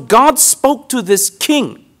 And so God spoke to this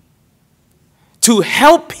king to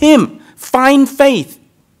help him find faith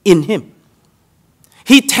in him.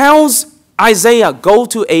 He tells Isaiah, go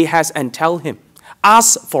to Ahaz and tell him,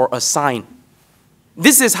 ask for a sign.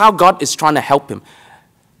 This is how God is trying to help him.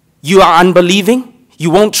 You are unbelieving. You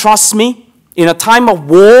won't trust me. In a time of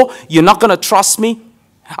war, you're not going to trust me.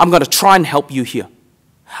 I'm going to try and help you here.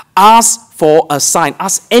 Ask for a sign.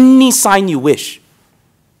 Ask any sign you wish.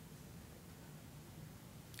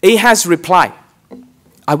 Ahaz replied,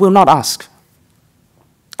 I will not ask.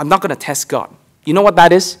 I'm not going to test God. You know what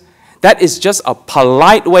that is? That is just a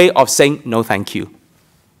polite way of saying no thank you.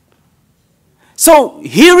 So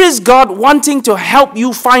here is God wanting to help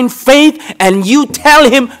you find faith, and you tell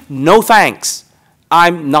him, no thanks.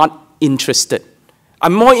 I'm not interested.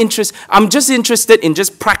 I'm just interested in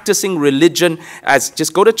just practicing religion, as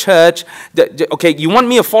just go to church. Okay, you want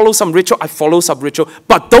me to follow some ritual? I follow some ritual.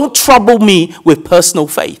 But don't trouble me with personal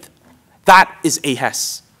faith. That is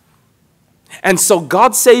Ahaz. And so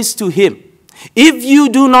God says to him, if you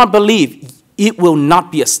do not believe, it will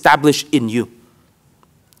not be established in you.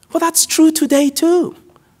 Well, that's true today too.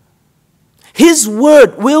 His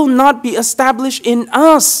word will not be established in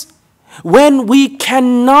us when we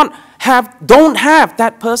don't have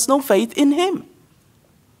that personal faith in him.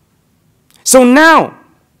 So now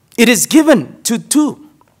it is given to two,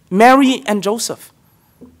 Mary and Joseph.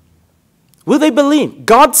 Will they believe?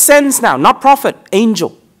 God sends now, not prophet,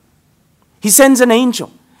 angel. He sends an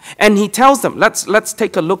angel. And he tells them, let's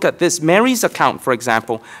take a look at this. Mary's account, for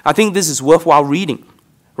example. I think this is worthwhile reading.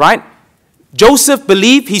 Right? Joseph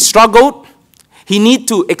believed, he struggled. He need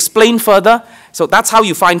to explain further. So that's how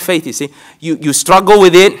you find faith, you see. You struggle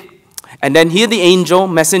with it. And then here the angel,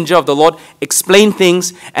 messenger of the Lord, explain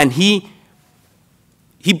things. And he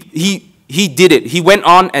did it. He went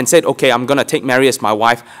on and said, okay, I'm going to take Mary as my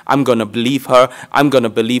wife. I'm going to believe her. I'm going to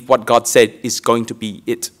believe what God said is going to be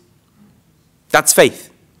it. That's faith.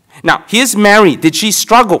 Now, here's Mary. Did she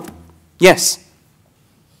struggle? Yes.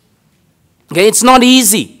 Okay, it's not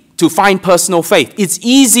easy to find personal faith. It's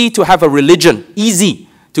easy to have a religion. Easy.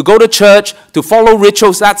 To go to church, to follow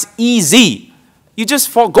rituals, that's easy. You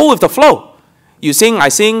just go with the flow. You sing, I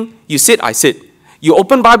sing. You sit, I sit. You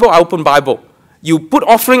open Bible, I open Bible. You put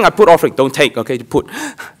offering, I put offering. Don't take, okay, you put.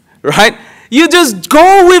 Right? You just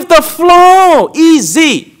go with the flow.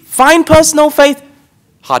 Easy. Find personal faith,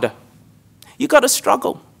 harder. You got to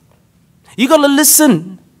struggle. You got to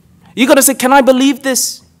listen. You got to say, can I believe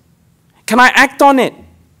this? Can I act on it?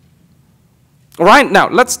 All right, now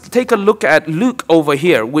let's take a look at Luke over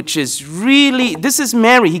here, which is really, this is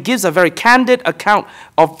Mary. He gives a very candid account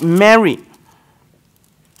of Mary.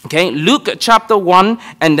 Okay, Luke chapter 1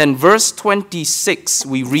 and then verse 26,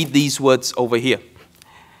 we read these words over here.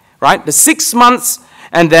 Right, the 6 months,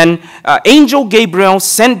 and then angel Gabriel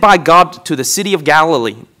sent by God to the city of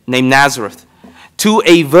Galilee named Nazareth, to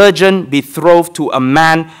a virgin betrothed to a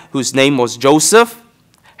man whose name was Joseph,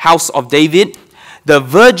 house of David. The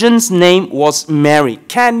virgin's name was Mary.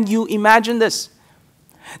 Can you imagine this?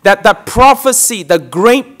 That the prophecy, the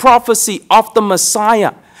great prophecy of the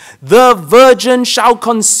Messiah, the virgin shall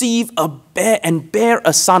conceive and bear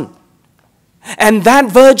a son. And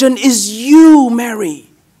that virgin is you,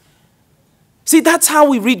 Mary. See, that's how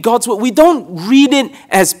we read God's word. We don't read it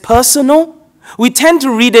as personal. We tend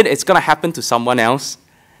to read it, it's going to happen to someone else,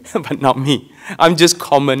 but not me. I'm just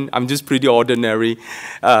common. I'm just pretty ordinary.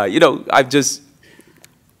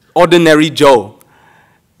 ordinary Joe.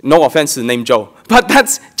 No offense to the name Joe, but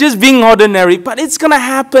that's just being ordinary. But it's going to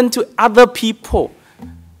happen to other people.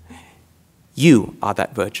 You are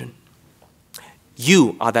that virgin.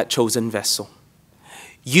 You are that chosen vessel.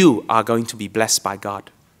 You are going to be blessed by God.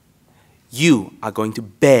 You are going to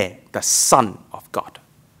bear the Son of God.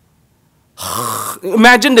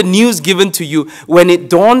 Imagine the news given to you when it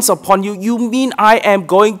dawns upon you. You mean I am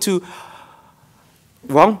going to...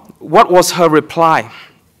 Well, what was her reply?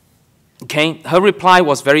 Okay, her reply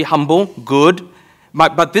was very humble, good,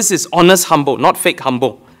 but this is honest humble, not fake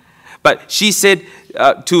humble. But she said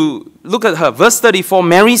look at her, verse 34,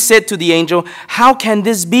 Mary said to the angel, "How can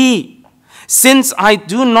this be, since I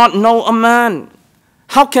do not know a man?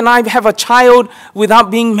 How can I have a child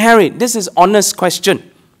without being married?" This is honest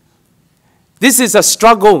question. This is a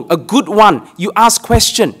struggle, a good one. You ask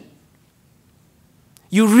question.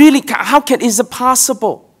 You really, is it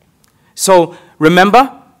possible? So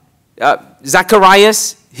remember,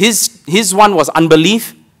 Zacharias, his one was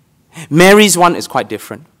unbelief. Mary's one is quite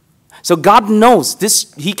different. So God knows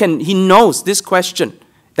this, He knows this question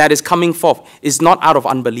that is coming forth is not out of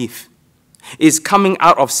unbelief. It's coming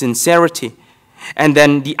out of sincerity. And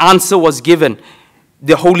then the answer was given.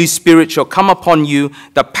 The Holy Spirit shall come upon you.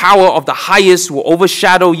 The power of the highest will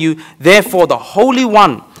overshadow you. Therefore, the Holy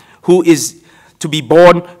One who is to be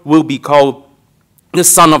born will be called the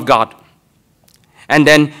Son of God. And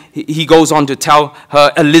then he goes on to tell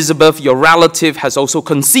her, Elizabeth, your relative, has also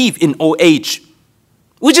conceived in old age,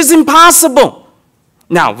 which is impossible.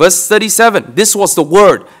 Now, verse 37, this was the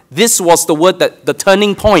word. This was the word, that the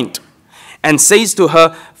turning point. And says to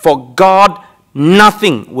her, for God,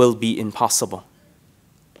 nothing will be impossible.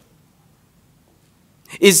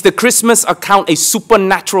 Is the Christmas account a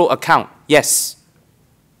supernatural account? Yes.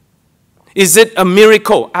 Is it a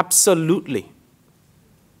miracle? Absolutely.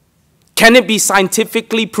 Can it be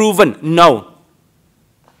scientifically proven? No.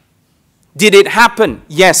 Did it happen?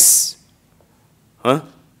 Yes. Huh?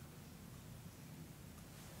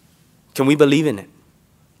 Can we believe in it?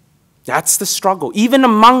 That's the struggle. Even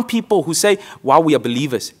among people who say, well, we are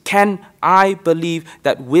believers. Can I believe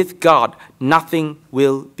that with God, nothing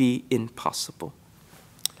will be impossible?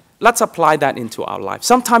 Let's apply that into our life.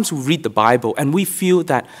 Sometimes we read the Bible and we feel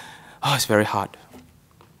that, oh, it's very hard.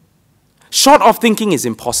 Short of thinking is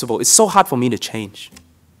impossible. It's so hard for me to change.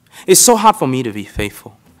 It's so hard for me to be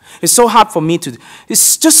faithful. It's so hard for me to,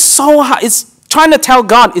 it's just so hard. It's trying to tell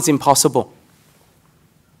God it's impossible.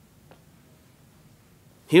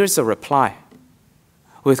 Here's the reply.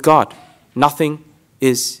 With God, nothing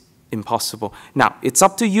is impossible. Now, it's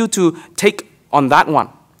up to you to take on that one.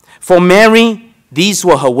 For Mary, these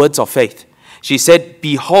were her words of faith. She said,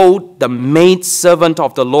 behold, the maidservant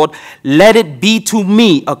of the Lord, let it be to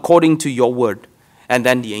me according to your word. And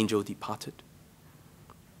then the angel departed.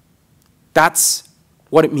 That's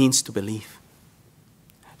what it means to believe.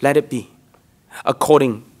 Let it be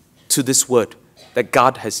according to this word that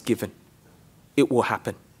God has given. It will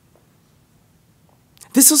happen.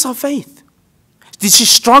 This is her faith. Did she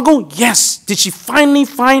struggle? Yes. Did she finally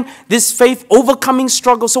find this faith overcoming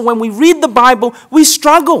struggle? So when we read the Bible, we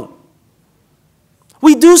struggle.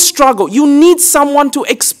 We do struggle. You need someone to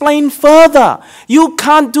explain further. You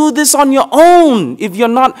can't do this on your own if you're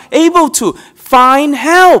not able to. Find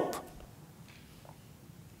help.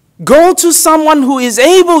 Go to someone who is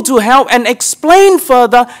able to help and explain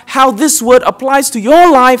further how this word applies to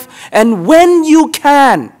your life. And when you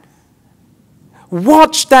can,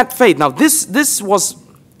 watch that faith. Now, this was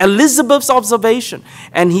Elizabeth's observation.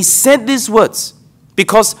 And he said these words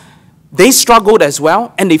because they struggled as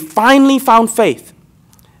well and they finally found faith.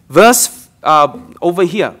 Verse over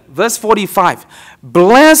here, verse 45.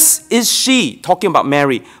 Blessed is she, talking about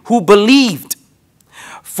Mary, who believed,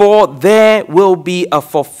 for there will be a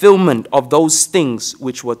fulfillment of those things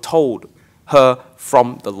which were told her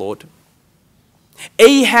from the Lord.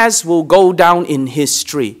 Ahaz will go down in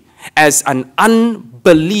history as an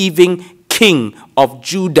unbelieving king of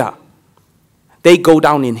Judah. They go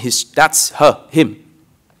down in history. That's him.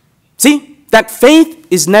 See, that faith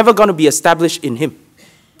is never going to be established in him.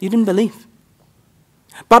 He didn't believe.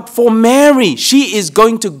 But for Mary, she is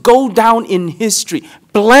going to go down in history,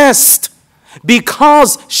 blessed,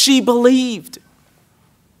 because she believed.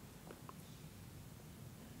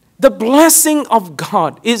 The blessing of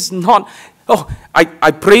God is not, oh,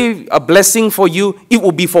 I pray a blessing for you, it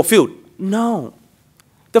will be fulfilled. No.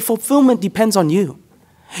 The fulfillment depends on you.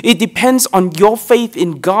 It depends on your faith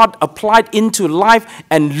in God applied into life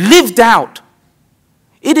and lived out.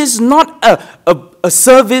 It is not a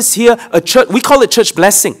service here, a church. We call it church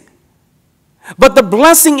blessing. But the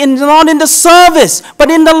blessing is not in the service,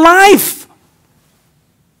 but in the life.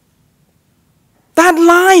 That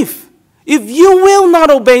life, if you will not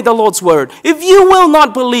obey the Lord's word, if you will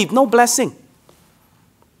not believe, no blessing.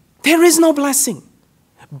 There is no blessing.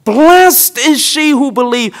 Blessed is she who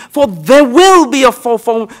believes, for there will be a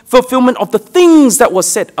fulfillment of the things that were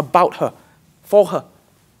said about her, for her.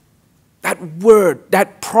 That word,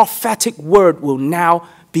 that prophetic word will now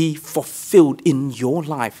be fulfilled in your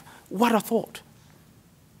life. What a thought.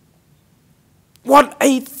 What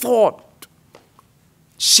a thought.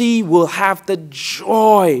 She will have the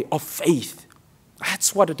joy of faith.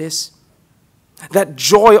 That's what it is. That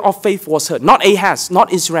joy of faith was her, not Ahaz,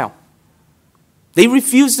 not Israel. They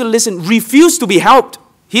refused to listen, refused to be helped.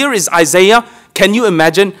 Here is Isaiah. Can you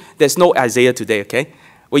imagine? There's no Isaiah today, okay?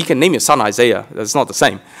 Well, you can name your son Isaiah. That's not the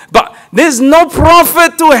same. But there's no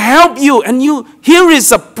prophet to help you. And here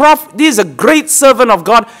is a prophet. This is a great servant of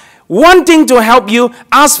God wanting to help you.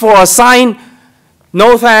 Ask for a sign.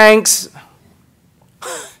 No thanks.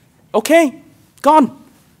 Okay, gone.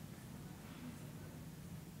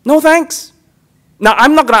 No thanks. Now,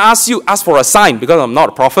 I'm not going to ask for a sign because I'm not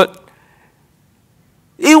a prophet.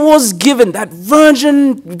 It was given, that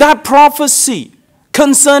virgin, that prophecy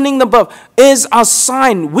concerning the birth is a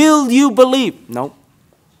sign. Will you believe? No.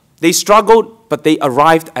 They struggled, but they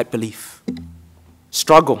arrived at belief.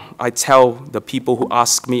 Struggle, I tell the people who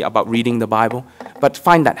ask me about reading the Bible, but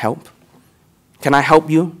find that help. Can I help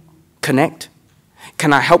you connect?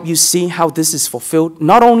 Can I help you see how this is fulfilled?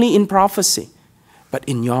 Not only in prophecy, but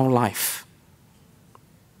in your life.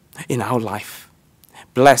 In our life.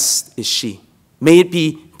 Blessed is she. May it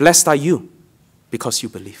be, blessed are you, because you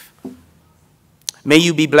believe. May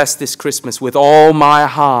you be blessed this Christmas with all my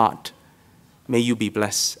heart. May you be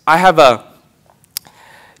blessed. I have a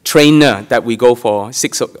trainer that we go for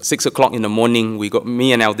 6 o'clock in the morning.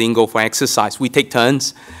 Me and Aldine go for exercise. We take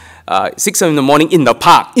turns. 6 in the morning in the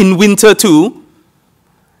park, in winter too.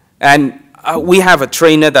 And we have a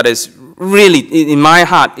trainer that is really, in my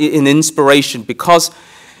heart, an inspiration, because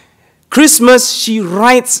Christmas, she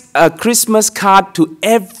writes a Christmas card to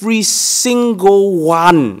every single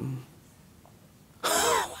one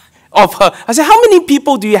of her. I said, how many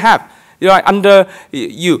people do you have? Under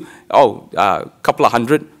you? Oh, a couple of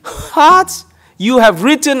hundred. Hearts? You have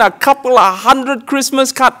written a couple of hundred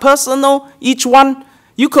Christmas cards, personal, each one.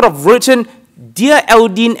 You could have written, Dear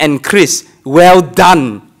Eldine and Chris, well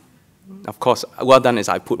done. Of course, well done is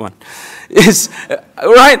I put one. It's,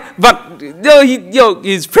 right? But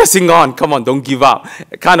he's pressing on. Come on, don't give up.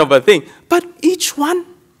 Kind of a thing. But each one,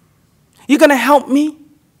 you're going to help me?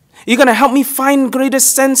 You're going to help me find greater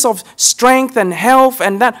sense of strength and health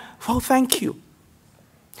and that? Well, thank you.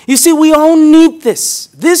 You see, we all need this.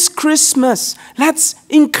 This Christmas, let's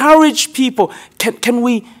encourage people. Can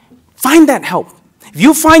we find that help? If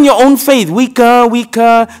you find your own faith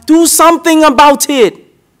weaker, do something about it.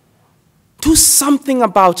 Do something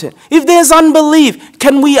about it. If there's unbelief,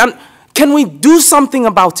 can we do something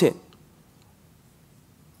about it?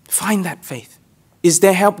 Find that faith. Is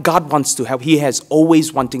there help? God wants to help. He has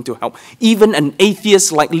always wanting to help. Even an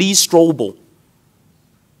atheist like Lee Strobel.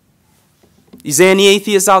 Is there any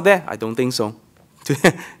atheists out there? I don't think so.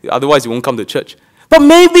 Otherwise, you won't come to church. But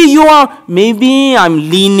maybe you are. Maybe I'm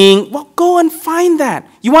leaning. Well, go and find that.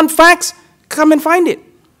 You want facts? Come and find it.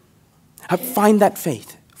 Find that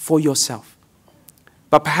faith for yourself.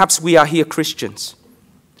 But perhaps we are here Christians,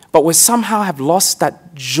 but we somehow have lost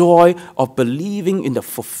that joy of believing in the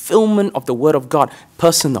fulfillment of the Word of God,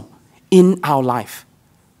 personal, in our life.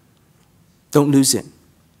 Don't lose it.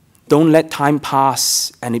 Don't let time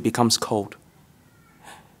pass and it becomes cold.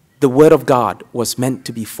 The Word of God was meant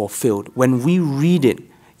to be fulfilled. When we read it,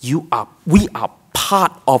 we are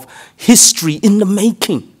part of history in the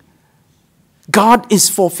making. God is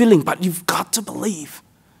fulfilling, but you've got to believe.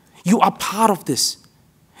 You are part of this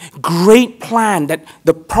great plan that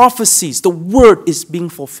the prophecies, the word is being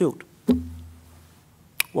fulfilled.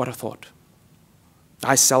 What a thought.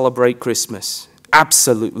 I celebrate Christmas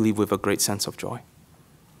absolutely with a great sense of joy.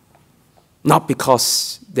 Not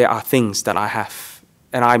because there are things that I have,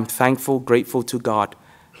 and I'm thankful, grateful to God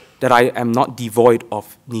that I am not devoid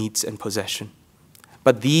of needs and possession.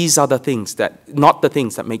 But these are the things not the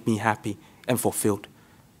things that make me happy and fulfilled.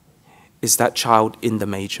 Is that child in the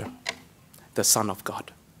manger, the Son of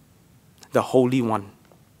God, the Holy One,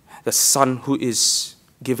 the Son who is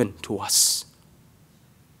given to us.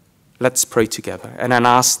 Let's pray together and then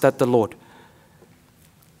ask that the Lord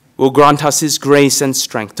will grant us His grace and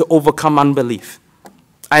strength to overcome unbelief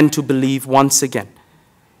and to believe once again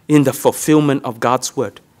in the fulfillment of God's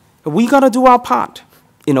word. We got to do our part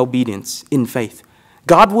in obedience, in faith.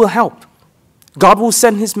 God will help. God will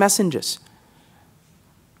send His messengers.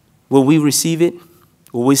 Will we receive it?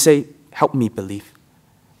 Will we say, help me believe.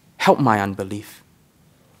 Help my unbelief.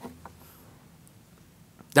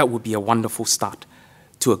 That would be a wonderful start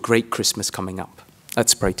to a great Christmas coming up.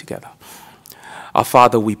 Let's pray together. Our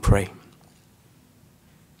Father, we pray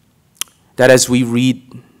that as we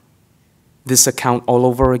read this account all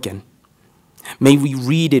over again, may we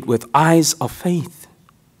read it with eyes of faith,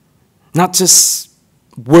 not just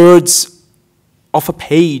words of a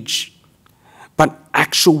page, but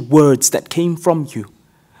actual words that came from you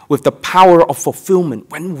with the power of fulfillment.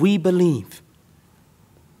 When we believe,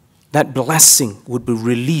 that blessing would be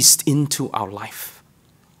released into our life.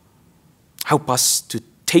 Help us to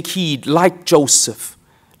take heed, like Joseph,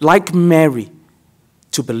 like Mary,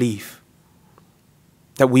 to believe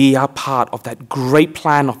that we are part of that great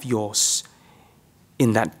plan of yours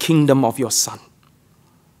in that kingdom of your Son.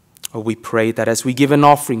 Oh, we pray that as we give an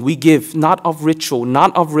offering, we give not of ritual,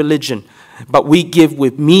 not of religion, but we give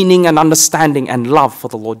with meaning and understanding and love for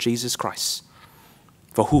the Lord Jesus Christ,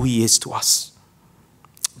 for who he is to us.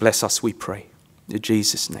 Bless us, we pray. In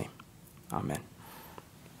Jesus' name, amen.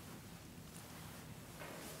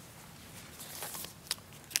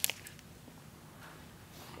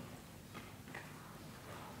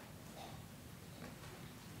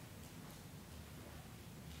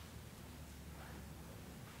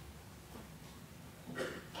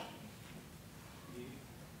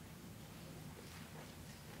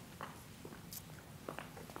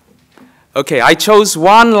 Okay, I chose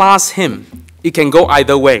one last hymn. It can go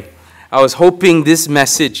either way. I was hoping this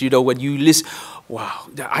message, when you listen, wow,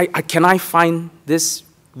 can I find this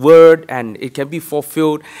word and it can be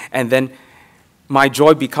fulfilled and then my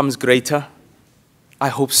joy becomes greater? I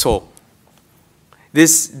hope so.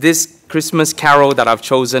 This Christmas carol that I've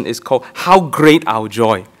chosen is called How Great Our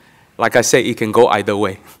Joy. Like I say, it can go either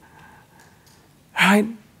way. Right?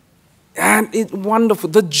 And it's wonderful.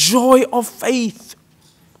 The joy of faith.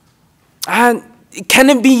 And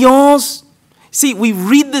can it be yours? See, we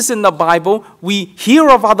read this in the Bible. We hear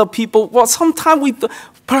of other people. Well, sometimes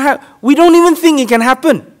perhaps we don't even think it can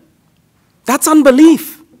happen. That's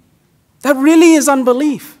unbelief. That really is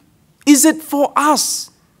unbelief. Is it for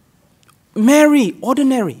us? Mary,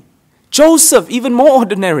 ordinary. Joseph, even more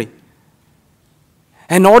ordinary.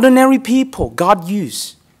 And ordinary people God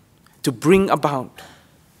used to bring about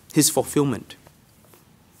his fulfillment.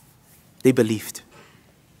 They believed.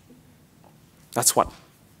 That's what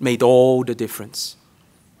made all the difference.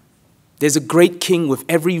 There's a great king with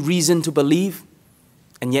every reason to believe,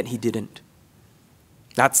 and yet he didn't.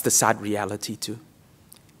 That's the sad reality too.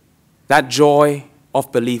 That joy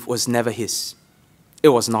of belief was never his. It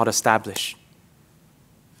was not established.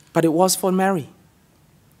 But it was for Mary.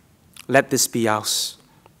 Let this be ours,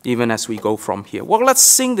 even as we go from here. Well, let's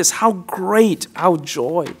sing this. How great our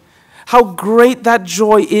joy. How great that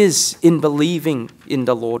joy is in believing in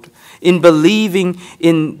the Lord, in believing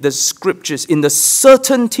in the scriptures, in the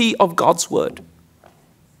certainty of God's word,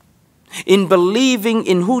 in believing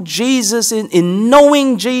in who Jesus is, in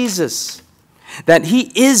knowing Jesus, that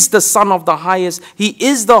he is the Son of the highest, he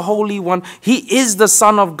is the Holy One, he is the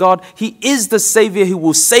Son of God, he is the Savior who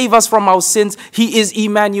will save us from our sins, he is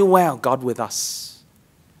Emmanuel, God with us.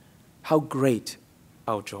 How great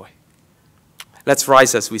our joy. Let's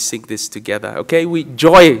rise as we sing this together, okay?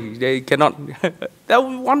 They cannot, that will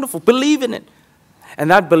be wonderful. Believe in it. And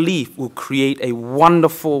that belief will create a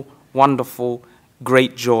wonderful, wonderful,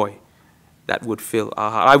 great joy that would fill our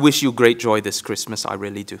heart. I wish you great joy this Christmas, I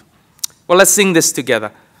really do. Well, let's sing this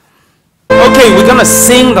together. Okay, we're going to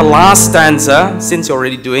sing the last stanza. Since you're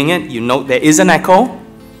already doing it, you know there is an echo.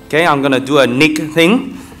 Okay, I'm going to do a Nick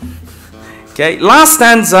thing. Okay, last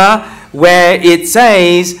stanza, where it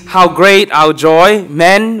says, how great our joy.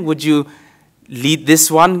 Men, would you lead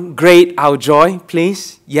this one? Great our joy,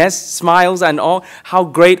 please. Yes, smiles and all. How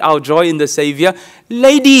great our joy in the Savior.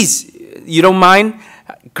 Ladies, you don't mind?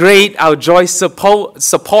 Great our joy.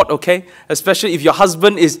 Support, okay? Especially if your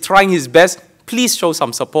husband is trying his best, please show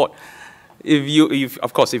some support.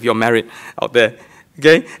 Of course, if you're married out there.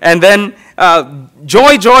 Okay, and then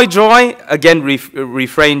joy, joy, joy. Again,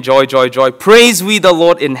 refrain, joy, joy, joy. Praise we the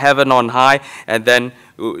Lord in heaven on high. And then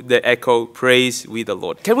the echo, praise we the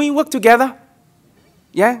Lord. Can we work together?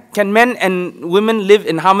 Yeah? Can men and women live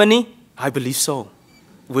in harmony? I believe so.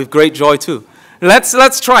 With great joy too.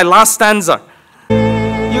 Let's try. Last stanza.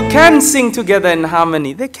 You can sing together in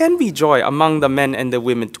harmony. There can be joy among the men and the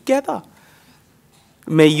women together.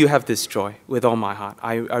 May you have this joy with all my heart.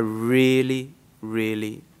 I really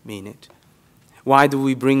mean it. Why do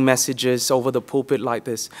we bring messages over the pulpit like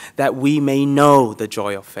this? That we may know the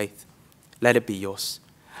joy of faith. Let it be yours.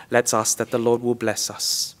 Let's ask that the Lord will bless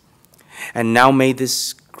us. And now may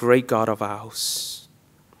this great God of ours,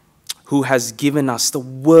 who has given us the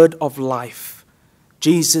word of life,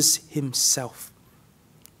 Jesus himself,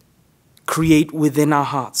 create within our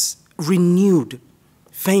hearts renewed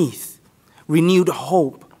faith, renewed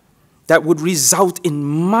hope that would result in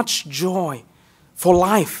much joy for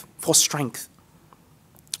life, for strength.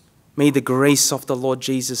 May the grace of the Lord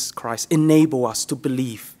Jesus Christ enable us to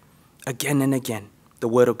believe again and again the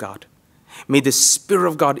word of God. May the Spirit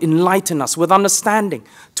of God enlighten us with understanding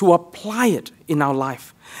to apply it in our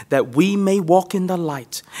life, that we may walk in the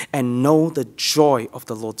light and know the joy of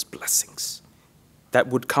the Lord's blessings that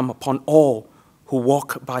would come upon all who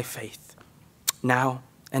walk by faith, now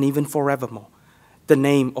and even forevermore. The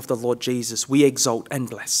name of the Lord Jesus we exalt and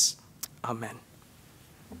bless. Amen.